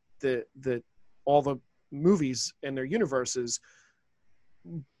interconnect all the movies and their universes,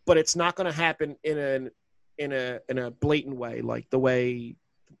 but it's not going to happen in a blatant way, like the way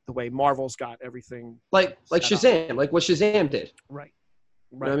Marvel's got everything. Like Shazam, like what Shazam did. Right.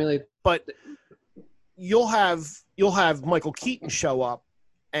 You know what I mean? But you'll have Michael Keaton show up,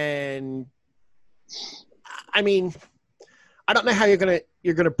 and I mean, I don't know how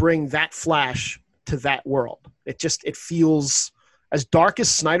you're gonna bring that Flash to that world. It feels, as dark as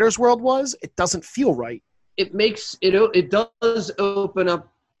Snyder's world was, it doesn't feel right. It does open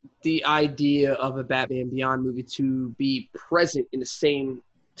up the idea of a Batman Beyond movie to be present in the same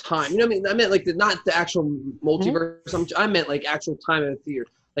time. You know what I mean? I meant like not the actual multiverse. Mm-hmm. I meant like actual time in the theater.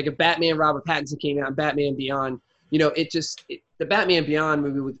 Like if Batman Robert Pattinson came out, Batman Beyond, you know, the Batman Beyond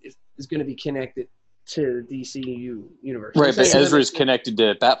movie is going to be connected to the DCU universe. Right, but Ezra's connected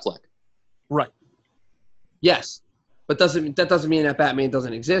to Batfleck. Right. Yes. But that doesn't mean that Batman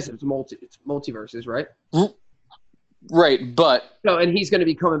doesn't exist. It's multiverses, right? Right, but and he's going to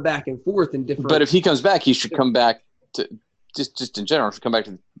be coming back and forth in different. But if he comes back, he should come back to just in general. Should come back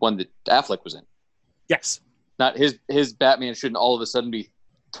to the one that Affleck was in. Yes. Not his Batman shouldn't all of a sudden be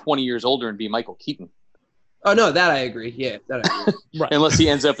 20 years older and be Michael Keaton. Oh no, that I agree. Yeah, that I agree. Right. Unless he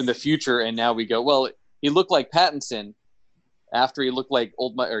ends up in the future, and now we go, well, he looked like Pattinson after he looked like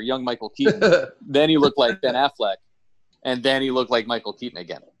young Michael Keaton. Then he looked like Ben Affleck, and then he looked like Michael Keaton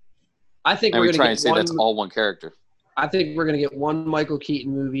again. I think we're going to try and say that's all one character. I think we're gonna get one Michael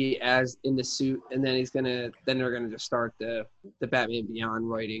Keaton movie as in the suit, and then they're gonna just start the Batman Beyond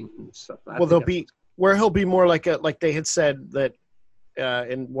writing and stuff. Well, he'll be more like they had said that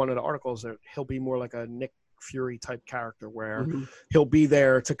in one of the articles that he'll be more like a Nick Fury type character where he'll be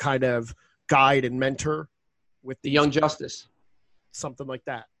there to kind of guide and mentor with the Young Justice, something like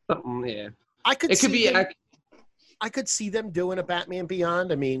that. Yeah, I could see them doing a Batman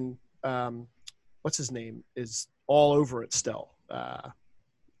Beyond. I mean, what's his name is all over it still. The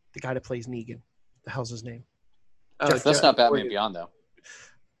guy that plays Negan. The hell's his name? That's not Batman Beyond though.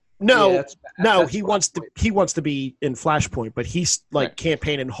 No, he wants to be in Flashpoint, but he's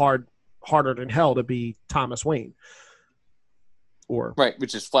campaigning harder than hell to be Thomas Wayne.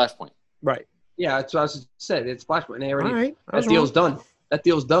 Which is Flashpoint. Right. Yeah, that's what I was said. It's Flashpoint. They already that deal's done. That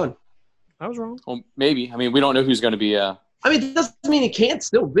deal's done. I was wrong. Well, maybe. I mean, we don't know who's going to be. I mean, it doesn't mean it can't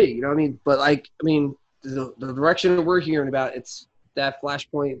still be. You know what I mean? But the direction that we're hearing about, it's that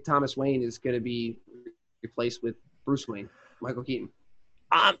Flashpoint Thomas Wayne is going to be replaced with Bruce Wayne, Michael Keaton.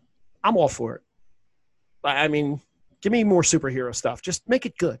 I'm all for it. I mean, give me more superhero stuff. Just make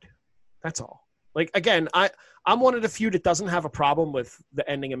it good. That's all. Again, I'm one of the few that doesn't have a problem with the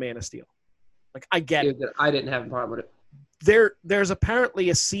ending of Man of Steel. I get it. I didn't have a problem with it. There's apparently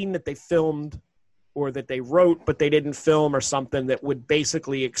a scene that they filmed or that they wrote, but they didn't film or something that would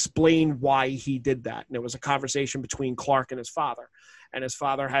basically explain why he did that. And it was a conversation between Clark and his father. And his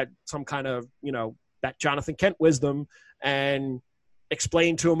father had some kind of, that Jonathan Kent wisdom and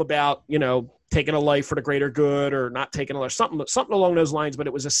explained to him about, taking a life for the greater good or not taking a life, something along those lines. But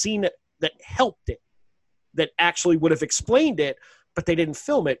it was a scene that helped it, that actually would have explained it, but they didn't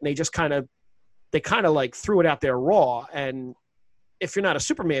film it. And they just kind of threw it out there raw. And if you're not a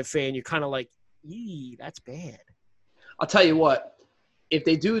Superman fan, you're kind of like, yee, that's bad. I'll tell you what, if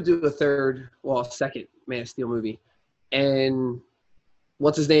they do a second Man of Steel movie, and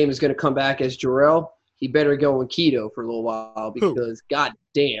what's his name is going to come back as Jor-El, he better go on keto for a little while because god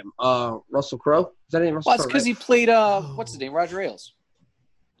damn, Russell Crowe, is that name Russell Crowe? Well, it's because he played what's his name, Roger Ailes.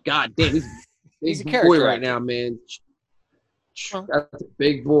 God damn, he's a character boy right now, man. That's a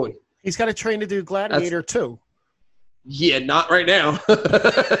big boy. He's got to train to do Gladiator too. Yeah, not right now.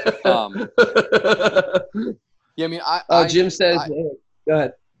 Yeah, I mean, Jim says, go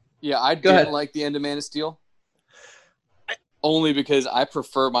ahead. Yeah, I didn't like the end of Man of Steel. Only because I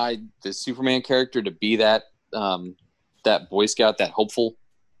prefer the Superman character to be that Boy Scout, that hopeful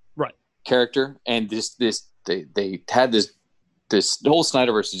character. And they had this whole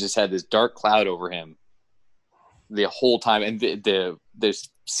Snyderverse just had this dark cloud over him the whole time. And the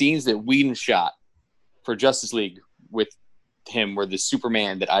scenes that Whedon shot for Justice League with him were the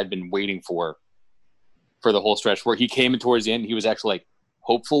Superman that I'd been waiting for the whole stretch, where he came in towards the end. He was actually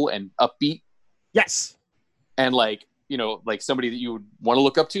hopeful and upbeat. Yes. And somebody that you would want to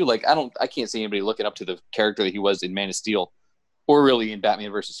look up to. I can't see anybody looking up to the character that he was in Man of Steel or really in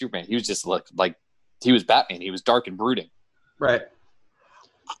Batman versus Superman. He was just like he was Batman. He was dark and brooding. Right.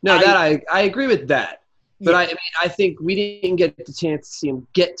 No, I agree with that. But yeah. I think we didn't get the chance to see him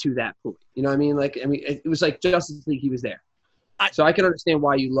get to that point. You know what I mean? It was like Justice League, he was there. So I can understand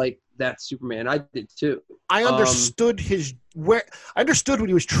why you like that Superman. I did too. I understood I understood what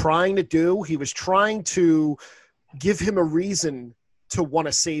he was trying to do. He was trying to give him a reason to want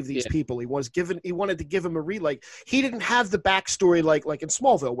to save these people. He wanted to give him a he didn't have the backstory like in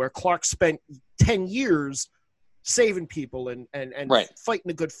Smallville, where Clark spent 10 years saving people and fighting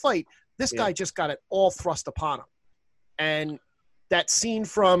a good fight. This guy just got it all thrust upon him. And that scene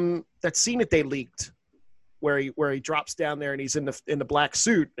that they leaked where he drops down there and he's in the black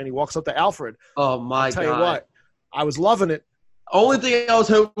suit and he walks up to Alfred. Oh my God. I'll tell you what, I was loving it. Only thing I was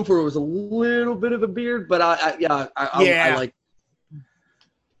hoping for was a little bit of a beard, but I like.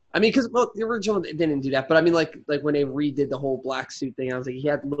 I mean, because the original didn't do that, but I mean, like when they redid the whole black suit thing, I was like, he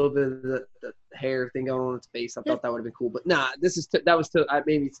had a little bit of the hair thing going on his face. I thought that would have been cool, but nah, that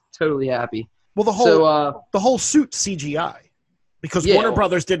made me totally happy. Well, the whole suit CGI, because Warner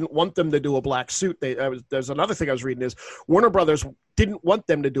Brothers didn't want them to do a black suit. There's another thing I was reading is Warner Brothers didn't want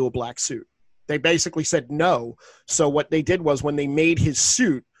them to do a black suit. They basically said no. So what they did was when they made his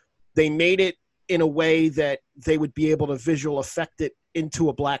suit, they made it in a way that they would be able to visual effect it into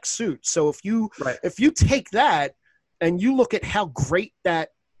a black suit. So if you take that and you look at how great that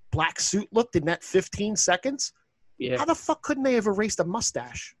black suit looked in that 15 seconds, how the fuck couldn't they have erased a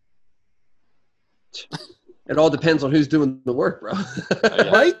mustache? It all depends on who's doing the work, bro.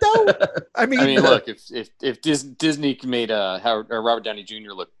 Right though? I mean, look, if Disney made Robert Downey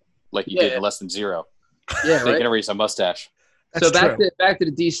Jr. look like he did in Less Than Zero, they can erase a mustache. That's so back to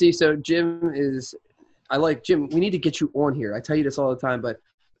the DC. So Jim is, I like Jim. We need to get you on here. I tell you this all the time, but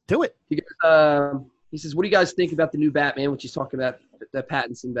do it. He says, "What do you guys think about the new Batman?" Which he's talking about the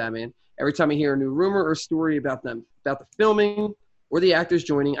Pattinson Batman. Every time I hear a new rumor or story about the filming or the actors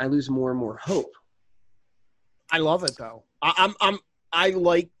joining, I lose more and more hope. I love it though. I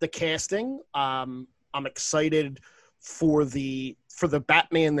like the casting. I'm excited for the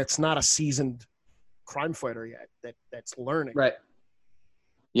Batman that's not a seasoned crime fighter yet. That's learning. Right.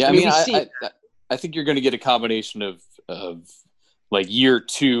 Yeah, I think you're going to get a combination of like year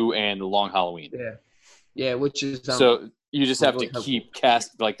 2 and Long Halloween. Yeah, which is so you just have to keep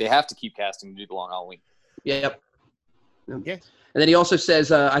they have to keep casting to do the Long Halloween. Yep. Yeah. And then he also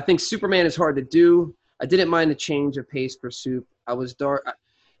says, I think Superman is hard to do. I didn't mind the change of pace for Soup. It was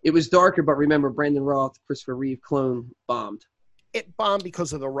darker, but remember Brandon Roth, Christopher Reeve clone bombed. It bombed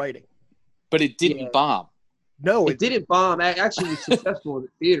because of the writing. But it didn't bomb. No, it didn't bomb. Actually, it was successful in the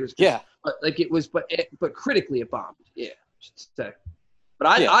theaters. Yeah. But but critically it bombed. Yeah. But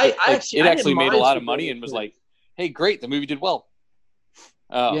it actually made a lot of money and was like, hey, great, the movie did well.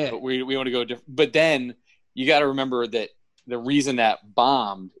 But we want to go different. But then you got to remember that the reason that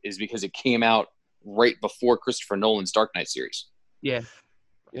bombed is because it came out right before Christopher Nolan's Dark Knight series. Yeah.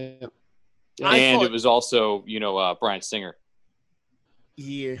 And it was also, Bryan Singer.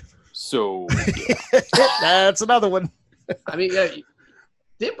 Yeah. So that's another one. I mean,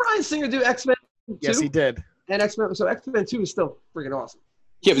 did Bryan Singer do X-Men 2? Yes, he did. And X-Men 2 is still freaking awesome.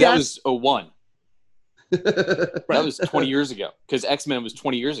 Yeah, but that was 2001. That was 20 years ago because X-Men was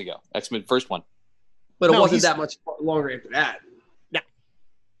 20 years ago. X-Men first one. But it wasn't that much longer after that.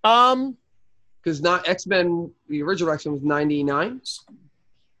 No. Because not X-Men, the original X-Men was 99.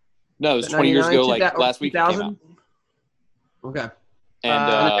 No, it was 20 years ago, like last week. 2000. Okay.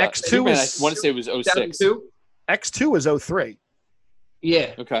 And X2 was, I want to say it was 06. X2 was 03.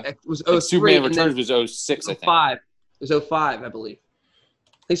 Yeah. Okay. It was 03. Superman Returns was 06, I think. 05. It was 05, I believe.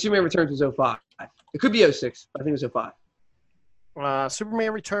 I think Superman Returns was 05. It could be 06, but I think it was 05.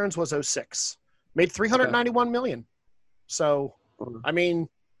 Superman Returns was 06. Made $391 million. So, I mean,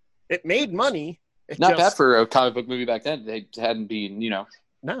 it made money. Not bad for a comic book movie back then. They hadn't been,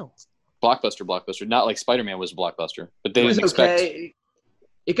 No. Blockbuster. Not like Spider-Man was a blockbuster, but they didn't expect. Okay.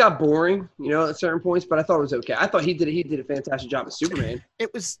 It got boring, at certain points, but I thought it was okay. I thought he did a fantastic job as Superman.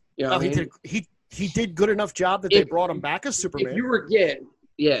 It was. He did good enough job that they brought him back as Superman. If you were,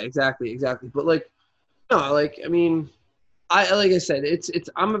 exactly. But like I said,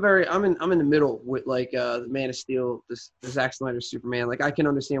 I'm in the middle with like the Man of Steel, the Zack Snyder Superman. Like I can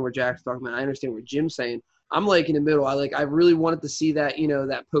understand where Jack's talking about. I understand what Jim's saying. I'm like in the middle. I really wanted to see that,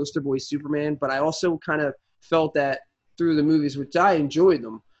 that poster boy Superman, but I also kind of felt that through the movies, which I enjoyed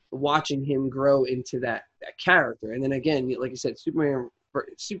them, watching him grow into that character. And then again, like you said, Superman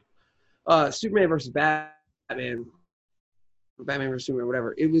versus Batman versus Superman,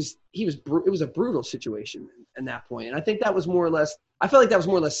 whatever. It was a brutal situation in that point. And I think that was more or less, I felt like that was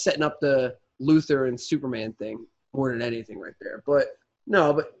more or less setting up the Luthor and Superman thing more than anything right there. But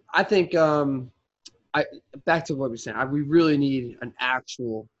I think, back to what we were saying, we really need an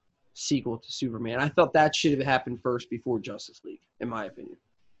actual sequel to Superman. I felt that should have happened first before Justice League, in my opinion.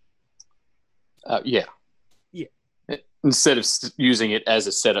 Yeah. Instead of using it as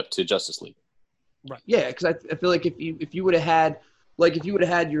a setup to Justice League. Right. Yeah, because I feel like if you would have had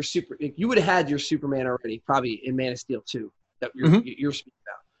your Superman already, probably in Man of Steel 2, that you're speaking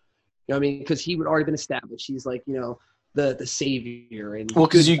about. You know what I mean? Because he would already been established. He's like, the savior, and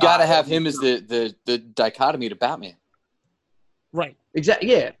because you got to have him as the dichotomy to Batman. Right.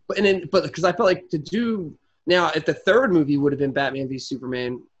 Exactly. Yeah. But because I felt like to do now, if the third movie would have been Batman v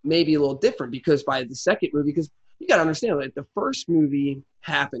Superman, maybe a little different, because by the second movie, because you got to understand, like the first movie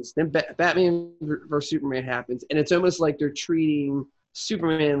happens, then Batman versus Superman happens, and it's almost like they're treating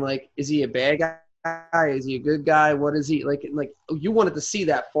Superman like, is he a bad guy? Is he a good guy? What is he like? Like you wanted to see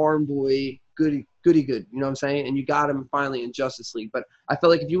that farm boy goody good. You know what I'm saying? And you got him finally in Justice League. But I felt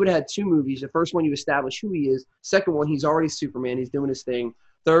like if you would have had two movies, the first one you establish who he is, second one he's already Superman, he's doing his thing.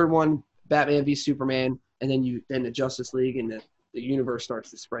 Third one, Batman v Superman, and then the Justice League, and the universe starts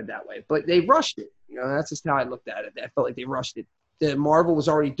to spread that way. But they rushed it. That's just how I looked at it. I felt like they rushed it. The Marvel was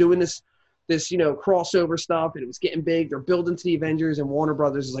already doing this crossover stuff, and it was getting big. They're building to the Avengers, and Warner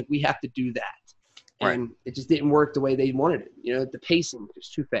Brothers is like, we have to do that. Right. And it just didn't work the way they wanted it. The pacing was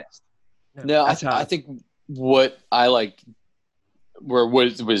too fast. No, I think what I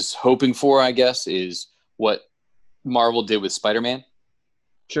was hoping for, I guess, is what Marvel did with Spider-Man.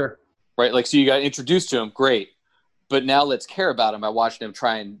 Sure. Right? Like, so you got introduced to him, great. But now let's care about him by watching him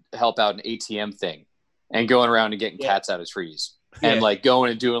try and help out an ATM thing and going around and getting cats out of trees. and like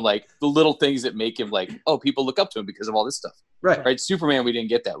going and doing like the little things that make him like, oh, people look up to him because of all this stuff. Right. Superman, we didn't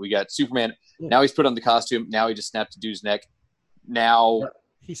get that. We got Superman. Yeah. Now he's put on the costume. Now he just snapped a dude's neck. Now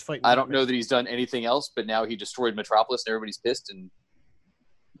he's fighting. I don't know that he's done anything else, but now he destroyed Metropolis and everybody's pissed. And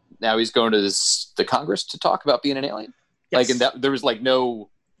now he's going to the Congress to talk about being an alien. Yes. Like, and that there was like no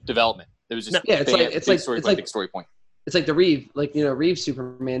development. There was just big story point. It's like the Reeve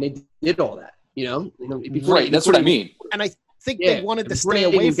Superman. They did all that, right. That's what I mean. And I think they wanted to stay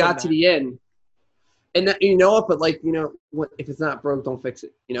away from got to the end. And that, but what if it's not broke, don't fix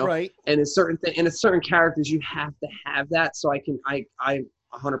it, Right. And in certain characters, you have to have that. So I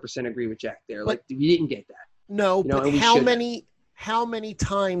 100% agree with Jack there. Like, you didn't get that. No, but how many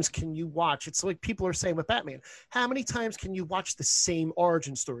times can you watch? It's like people are saying with Batman. How many times can you watch the same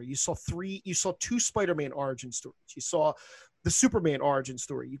origin story? You saw two Spider-Man origin stories. You saw the Superman origin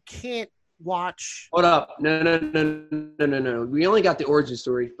story. You can't watch. Hold up. No. We only got the origin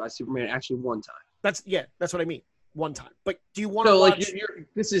story by Superman actually one time. That's what I mean. One time. But do you want to watch? Like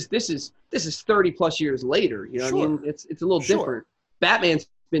this is 30 plus years later. Sure. What I mean? It's a little different. Batman's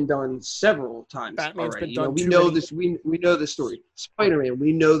been done several times already. Been done. We know this. We know the story. Spider-Man.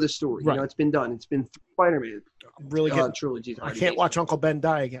 We know the story. Right. It's been done. It's been Spider-Man. Really good trilogy. I can't watch Uncle Ben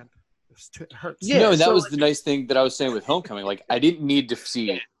die again. It hurts. Yeah. And that was the nice thing that I was saying with Homecoming. Like, I didn't need to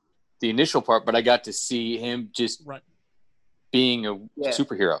see the initial part, but I got to see him just being a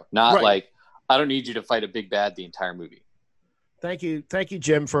superhero, not like, I don't need you to fight a big bad the entire movie. Thank you,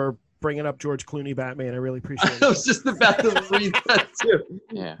 Jim, for bringing up George Clooney Batman. I really appreciate it. I was just about to read that too.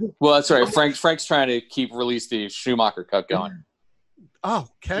 Yeah. Well, that's right. Frank's trying to release the Schumacher cut going. Oh,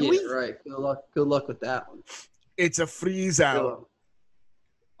 can we? Right. Good luck with that one. It's a freeze out.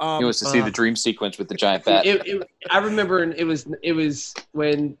 He wants to see the dream sequence with the giant bat. I remember it was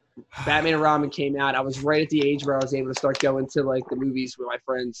when Batman and Robin came out. I was right at the age where I was able to start going to like the movies with my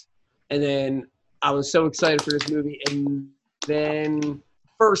friends. And then I was so excited for this movie. And then the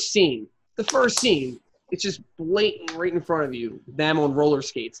first scene, it's just blatant right in front of you. Them on roller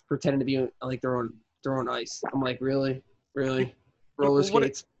skates, pretending to be like they're on ice. I'm like, really? Roller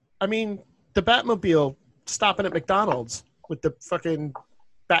skates? I mean, the Batmobile stopping at McDonald's with the fucking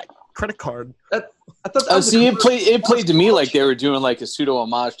Bat credit card. I thought that was it played to me like they were doing like a pseudo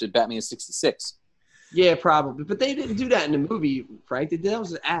homage to Batman 66. Yeah, probably. But they didn't do that in the movie, Frank. That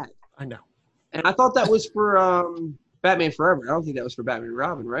was an ad. I know. And I thought that was for Batman Forever. I don't think that was for Batman and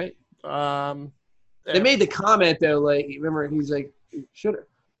Robin, right? They made the comment though, like, remember he's like,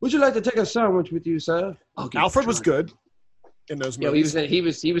 would you like to take a sandwich with you, sir? Okay, Alfred was good in those movies. Yeah, he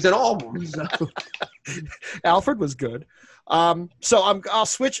was in all of them. So. Alfred was good. So I'll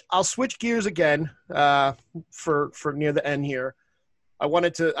switch gears again for near the end here. I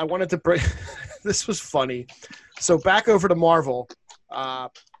wanted to bring this was funny. So back over to Marvel.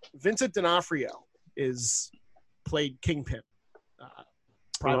 Vincent D'Onofrio played Kingpin.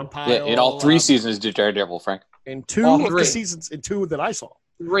 Private Pile, in all 3 seasons did Daredevil, Frank. In 2 of the seasons, in 2 that I saw.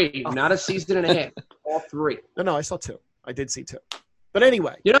 3, not a season and a half. All 3. No, I saw 2. I did see 2. But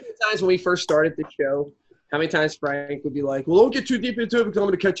anyway. You know how many times when we first started the show, how many times Frank would be like, well, don't get too deep into it because I'm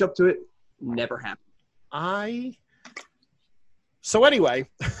going to catch up to it? Never happened. So anyway.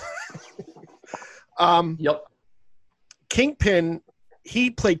 Yep. Kingpin, he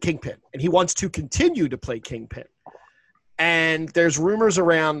played Kingpin, and he wants to continue to play Kingpin. And there's rumors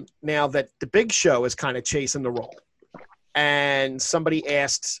around now that The Big Show is kind of chasing the role. And somebody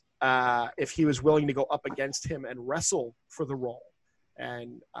asked if he was willing to go up against him and wrestle for the role.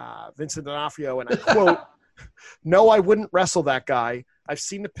 And Vincent D'Onofrio, and I quote, "No, I wouldn't wrestle that guy. I've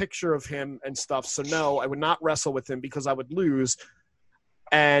seen the picture of him and stuff, so no, I would not wrestle with him because I would lose,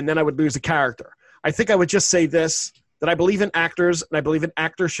 and then I would lose the character. I think I would just say this, that I believe in actors, and I believe in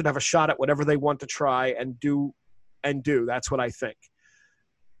actors should have a shot at whatever they want to try and do. That's what I think.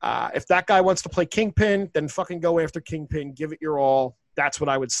 If that guy wants to play Kingpin, then fucking go after Kingpin. Give it your all. That's what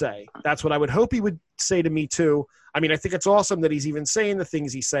I would say. That's what I would hope he would say to me too. I mean, I think it's awesome that he's even saying the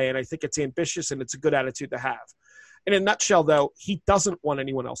things he's saying. I think it's ambitious and it's a good attitude to have. In a nutshell, though, he doesn't want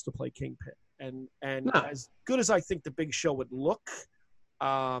anyone else to play Kingpin. And no. As good as I think The Big Show would look,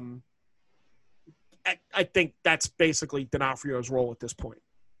 I think that's basically D'Onofrio's role at this point.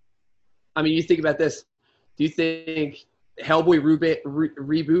 I mean, you think about this. Do you think Hellboy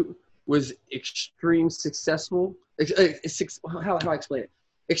reboot was extreme successful? How do I explain it?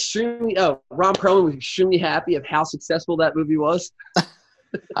 Ron Perlman was extremely happy of how successful that movie was.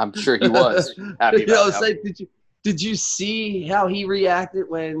 I'm sure he was happy about that. Did you see how he reacted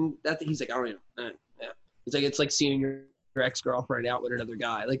when he's like, oh yeah. He's like, it's like seeing your ex-girlfriend out with another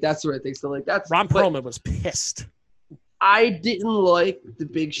guy. Like, that sort of thing. So like, that's Ron Perlman was pissed. I didn't like the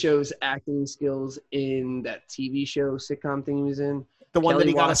Big Show's acting skills in that TV show sitcom thing he was in. The one Kelly that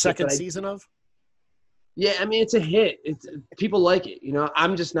he got a watched it, second but season of? Yeah, I mean, it's a hit. It's people like it. You know,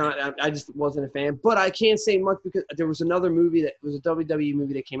 I'm just not. I just wasn't a fan. But I can't say much because there was another movie that was a WWE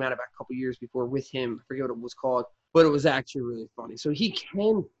movie that came out about a couple years before with him. I forget what it was called, but it was actually really funny. So he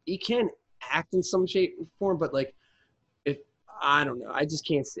can act in some shape or form, but like, if I don't know, I just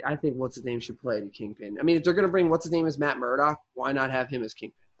can't see. I think what's his name should play the Kingpin. I mean, if they're gonna bring what's his name as Matt Murdock, why not have him as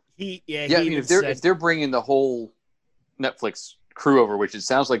Kingpin? I mean, if they're bringing the whole Netflix crew over, which it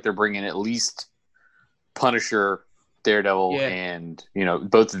sounds like they're bringing at least Punisher, Daredevil, and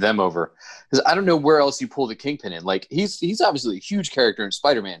both of them over, because I don't know where else you pull the Kingpin in. Like he's obviously a huge character in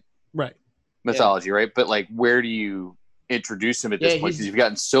Spider-Man mythology, right? But like, where do you introduce him at this point? Because you've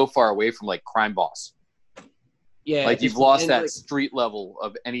gotten so far away from like Crime Boss. Yeah, like you've lost that street level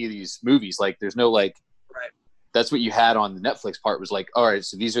of any of these movies. Like there's no like. Right. That's what you had on the Netflix part was like, all right,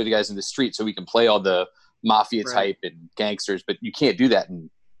 so these are the guys in the street, so we can play all the mafia type and gangsters, but you can't do that in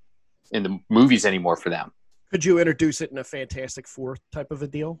the movies anymore for them. Could you introduce it in a Fantastic Four type of a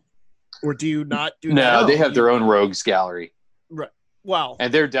deal? Or do you not do that? No, they have their own rogues gallery. Right. Well.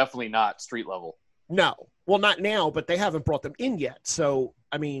 And they're definitely not street level. No. Well, not now, but they haven't brought them in yet. So,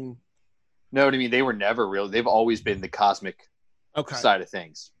 I mean. No, I mean, they were never real. They've always been the cosmic side of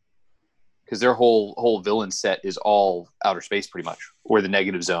things. Because their whole villain set is all outer space pretty much, or the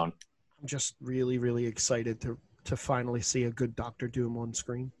negative zone. I'm just really, really excited to finally see a good Doctor Doom on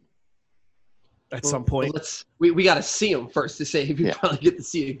screen. At some point. We got to see him first to say if you probably get to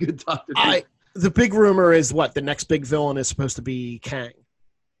see a good Doctor Doom. The big rumor is what? The next big villain is supposed to be Kang.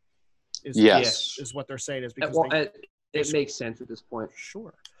 Is what they're saying. Is because it makes sense at this point.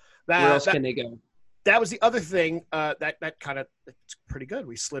 Sure. Where else can they go? That was the other thing that kind of it's pretty good.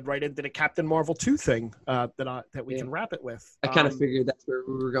 We slid right into the Captain Marvel 2 thing that we can wrap it with. I kind of figured that's where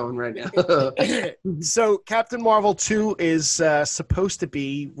we were going right now. So Captain Marvel 2 is supposed to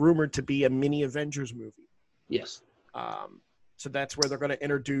be rumored to be a mini Avengers movie. Yes. So that's where they're going to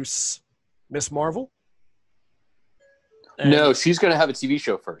introduce Miss Marvel. No, she's going to have a TV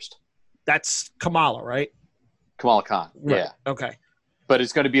show first. That's Kamala, right? Kamala Khan. Right. Yeah. Okay. But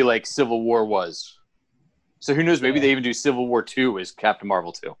it's going to be like Civil War was. So who knows? Maybe they even do Civil War 2 as Captain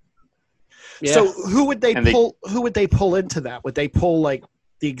Marvel 2. Yeah. So who would they pull? Who would they pull into that? Would they pull like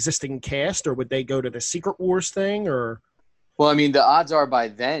the existing cast, or would they go to the Secret Wars thing? Or well, I mean, the odds are by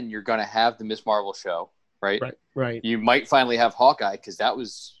then you're going to have the Miss Marvel show, right? Right. You might finally have Hawkeye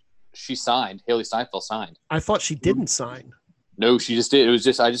because she signed. Haley Steinfeld signed. I thought she didn't sign. No, she just did. It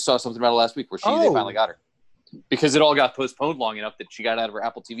was I just saw something about it last week where they finally got her because it all got postponed long enough that she got out of her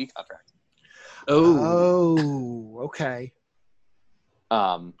Apple TV contract. Oh, okay.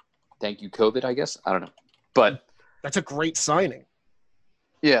 Thank you, COVID, I guess. I don't know. But that's a great signing.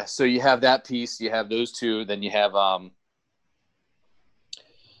 Yeah, so you have that piece, you have those two, then you have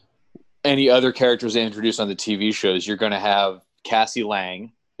any other characters they introduce on the TV shows. You're going to have Cassie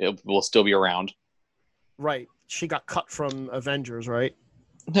Lang. It will still be around. Right. She got cut from Avengers, right?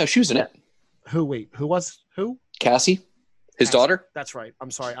 No, she was in it. Who was? Cassie. His daughter? That's right.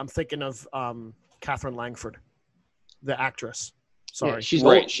 I'm sorry. I'm thinking of Catherine Langford, the actress. Sorry. Yeah, she's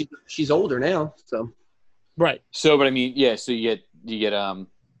old. She's older now, so. Right. So, but I mean, yeah. So you get a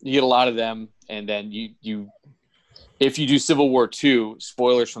lot of them, and then you if you do Civil War 2,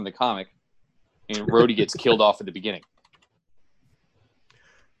 spoilers from the comic, and Rhodey gets killed off at the beginning.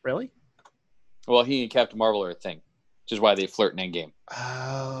 Really? Well, he and Captain Marvel are a thing, which is why they flirt in Endgame.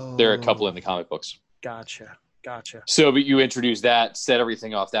 Oh. They're a couple in the comic books. Gotcha. So, but you introduce that, set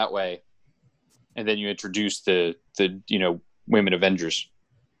everything off that way, and then you introduce the women Avengers.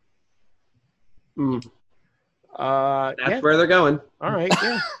 That's where they're going. All right.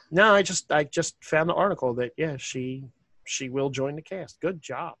 Yeah. No, I just found the article that she will join the cast. Good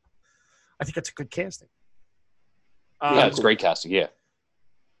job. I think that's a good casting. Yeah, it's great casting. Yeah.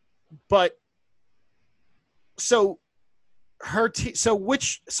 But so all these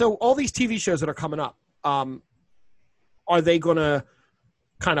TV shows that are coming up, are they going to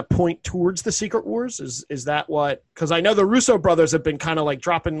kind of point towards the Secret Wars? Is that what? Because I know the Russo brothers have been kind of like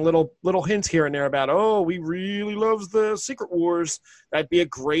dropping little hints here and there about, we really love the Secret Wars. That'd be a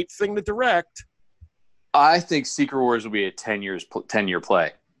great thing to direct. I think Secret Wars will be a 10-year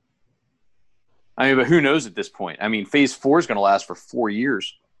play. I mean, but who knows at this point? I mean, Phase 4 is going to last for 4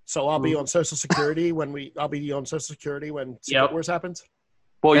 years. So I'll be on Social Security when Secret Wars happens.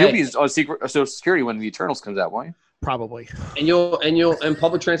 Well, you'll be on Social Security when the Eternals comes out, won't you? Probably. And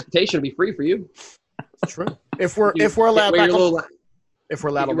public transportation will be free for you. That's true. If we're allowed back on, if we're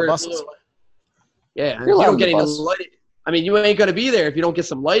allowed on the buses. Yeah, you don't get any light. I mean, you ain't going to be there if you don't get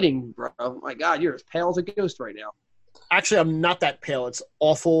some lighting, bro. Oh, my God, you're as pale as a ghost right now. Actually, I'm not that pale. It's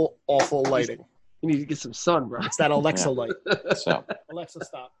awful, awful lighting. You need to get some sun, bro. It's that Alexa light. So Alexa,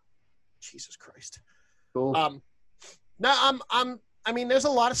 stop. Jesus Christ. Cool. No, I mean, there's a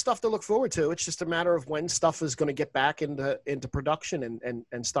lot of stuff to look forward to. It's just a matter of when stuff is going to get back into production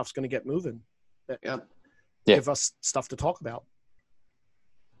and stuff's going to get moving. Yeah. Give us stuff to talk about.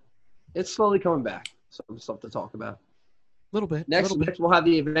 It's slowly coming back. Some stuff to talk about. A little bit. Next, we'll have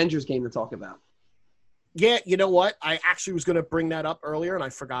the Avengers game to talk about. Yeah, you know what? I actually was going to bring that up earlier, and I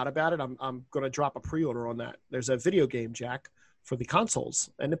forgot about it. I'm going to drop a pre-order on that. There's a video game, Jack, for the consoles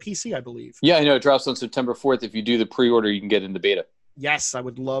and the PC, I believe. yeah, I know it drops on September 4th. If you do the pre-order, you can get into beta. Yes, I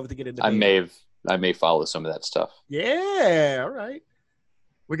would love to get into beta. I may follow some of that stuff. Yeah, all right.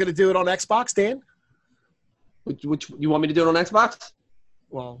 We're going to do it on Xbox, Dan? Which you want me to do it on Xbox?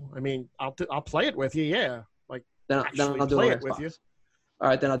 Well, I mean, I'll play it with you, yeah. Like, Then I'll do play it on it with Xbox. you. All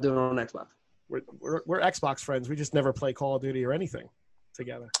right, then I'll do it on Xbox. We're Xbox friends. We just never play Call of Duty or anything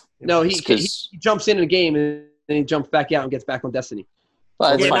together. No, he jumps in a game and then he jumps back out and gets back on Destiny.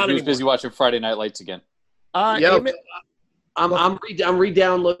 Well, that's Yeah, fine. not He was anymore. busy watching Friday Night Lights again. I'm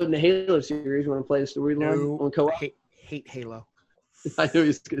re-downloading the Halo series when I play the storyline on co-op. Hate Halo. I knew he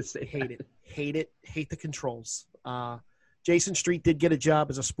was going to say Hate it. Hate the controls. Jason Street did get a job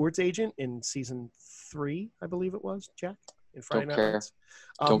as a sports agent in season 3, I believe it was, Jack, in Friday Night Lights.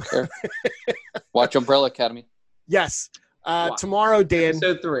 Don't care. Watch Umbrella Academy. Yes. Tomorrow, Dan.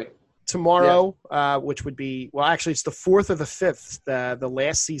 Episode 3. Tomorrow, which would be, well, actually, it's the 4th or the 5th, the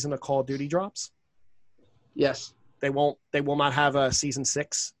last season of Call of Duty drops. Yes. They will not have a season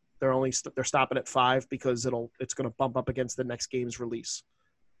 6. They're stopping at 5 because it's going to bump up against the next game's release.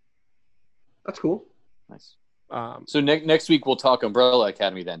 That's cool. Nice. So next week we'll talk Umbrella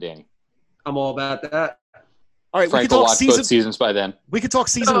Academy then, Danny. I'm all about that. All right, Frank will watch both seasons by then. We could talk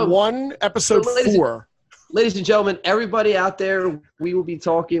season 1, episode 4. Ladies and gentlemen, everybody out there, we will be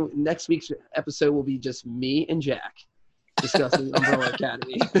talking. Next week's episode will be just me and Jack discussing Umbrella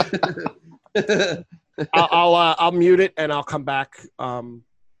Academy. I'll mute it and I'll come back.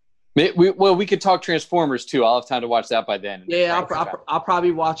 We could talk Transformers too. I'll have time to watch that by then. Yeah, I'll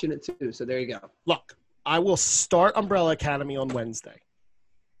probably be watching it too. So there you go. Look, I will start Umbrella Academy on Wednesday.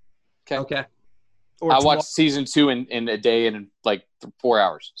 Okay. Or I watched season 2 in a day and in like 4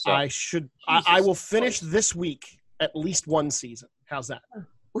 hours. So I will finish this week at least one season. How's that?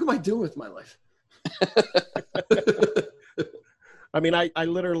 What am I doing with my life? I mean, I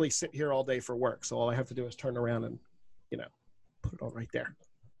literally sit here all day for work, so all I have to do is turn around and, put it all right there.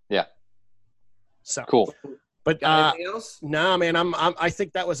 Yeah. So cool. But anything else? No, man, I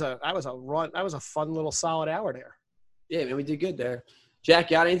think that was a fun little solid hour there. Yeah, man, we did good there. Jack,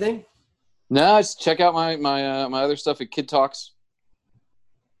 got anything? No, just check out my other stuff at Kid Talks.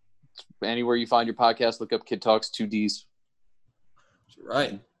 Anywhere you find your podcast, look up Kid Talks 2Ds.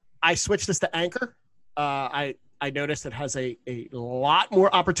 Right. I switched this to Anchor. I noticed it has a lot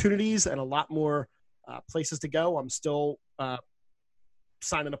more opportunities and a lot more places to go. I'm still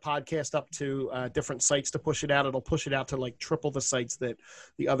signing a podcast up to different sites to push it out. It'll push it out to like triple the sites that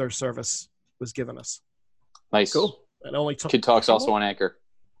the other service was giving us. Nice. Cool. It only took Kid Talks also on Anchor.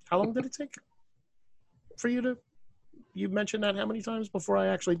 How long did it take for you mentioned that how many times before I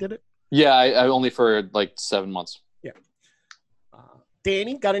actually did it? Yeah, I only for like 7 months. Yeah.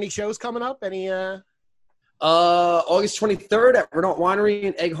 Danny, got any shows coming up? Any August 23rd at Renault Winery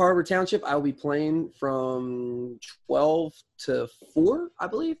in Egg Harbor Township. I will be playing from 12 to 4, I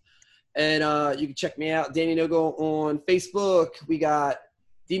believe. And you can check me out, Danny Nogo, on Facebook. We got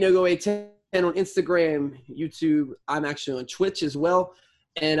DNogo810 on Instagram, YouTube. I'm actually on Twitch as well.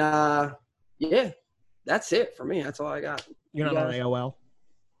 And, yeah, that's it for me. That's all I got. You're not on AOL?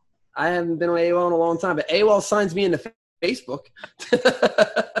 I haven't been on AOL in a long time, but AOL signs me into Facebook.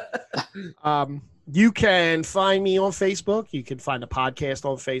 You can find me on Facebook. You can find the podcast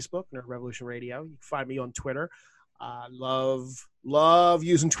on Facebook, Nerd Revolution Radio. You can find me on Twitter. Love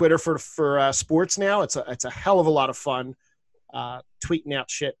using Twitter for sports now. It's a hell of a lot of fun tweeting out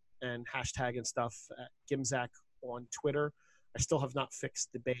shit and hashtagging stuff at Gimzak on Twitter. I still have not fixed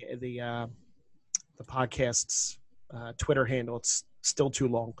the podcast's Twitter handle. It's still too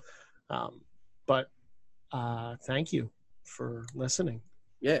long. But thank you for listening.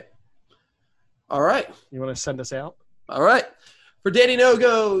 Yeah. All right. You want to send us out? All right. For Danny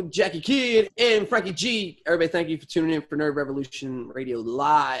Nogo, Jackie Kidd, and Frankie G, everybody, thank you for tuning in for Nerd Revolution Radio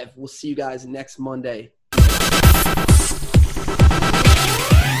Live. We'll see you guys next Monday.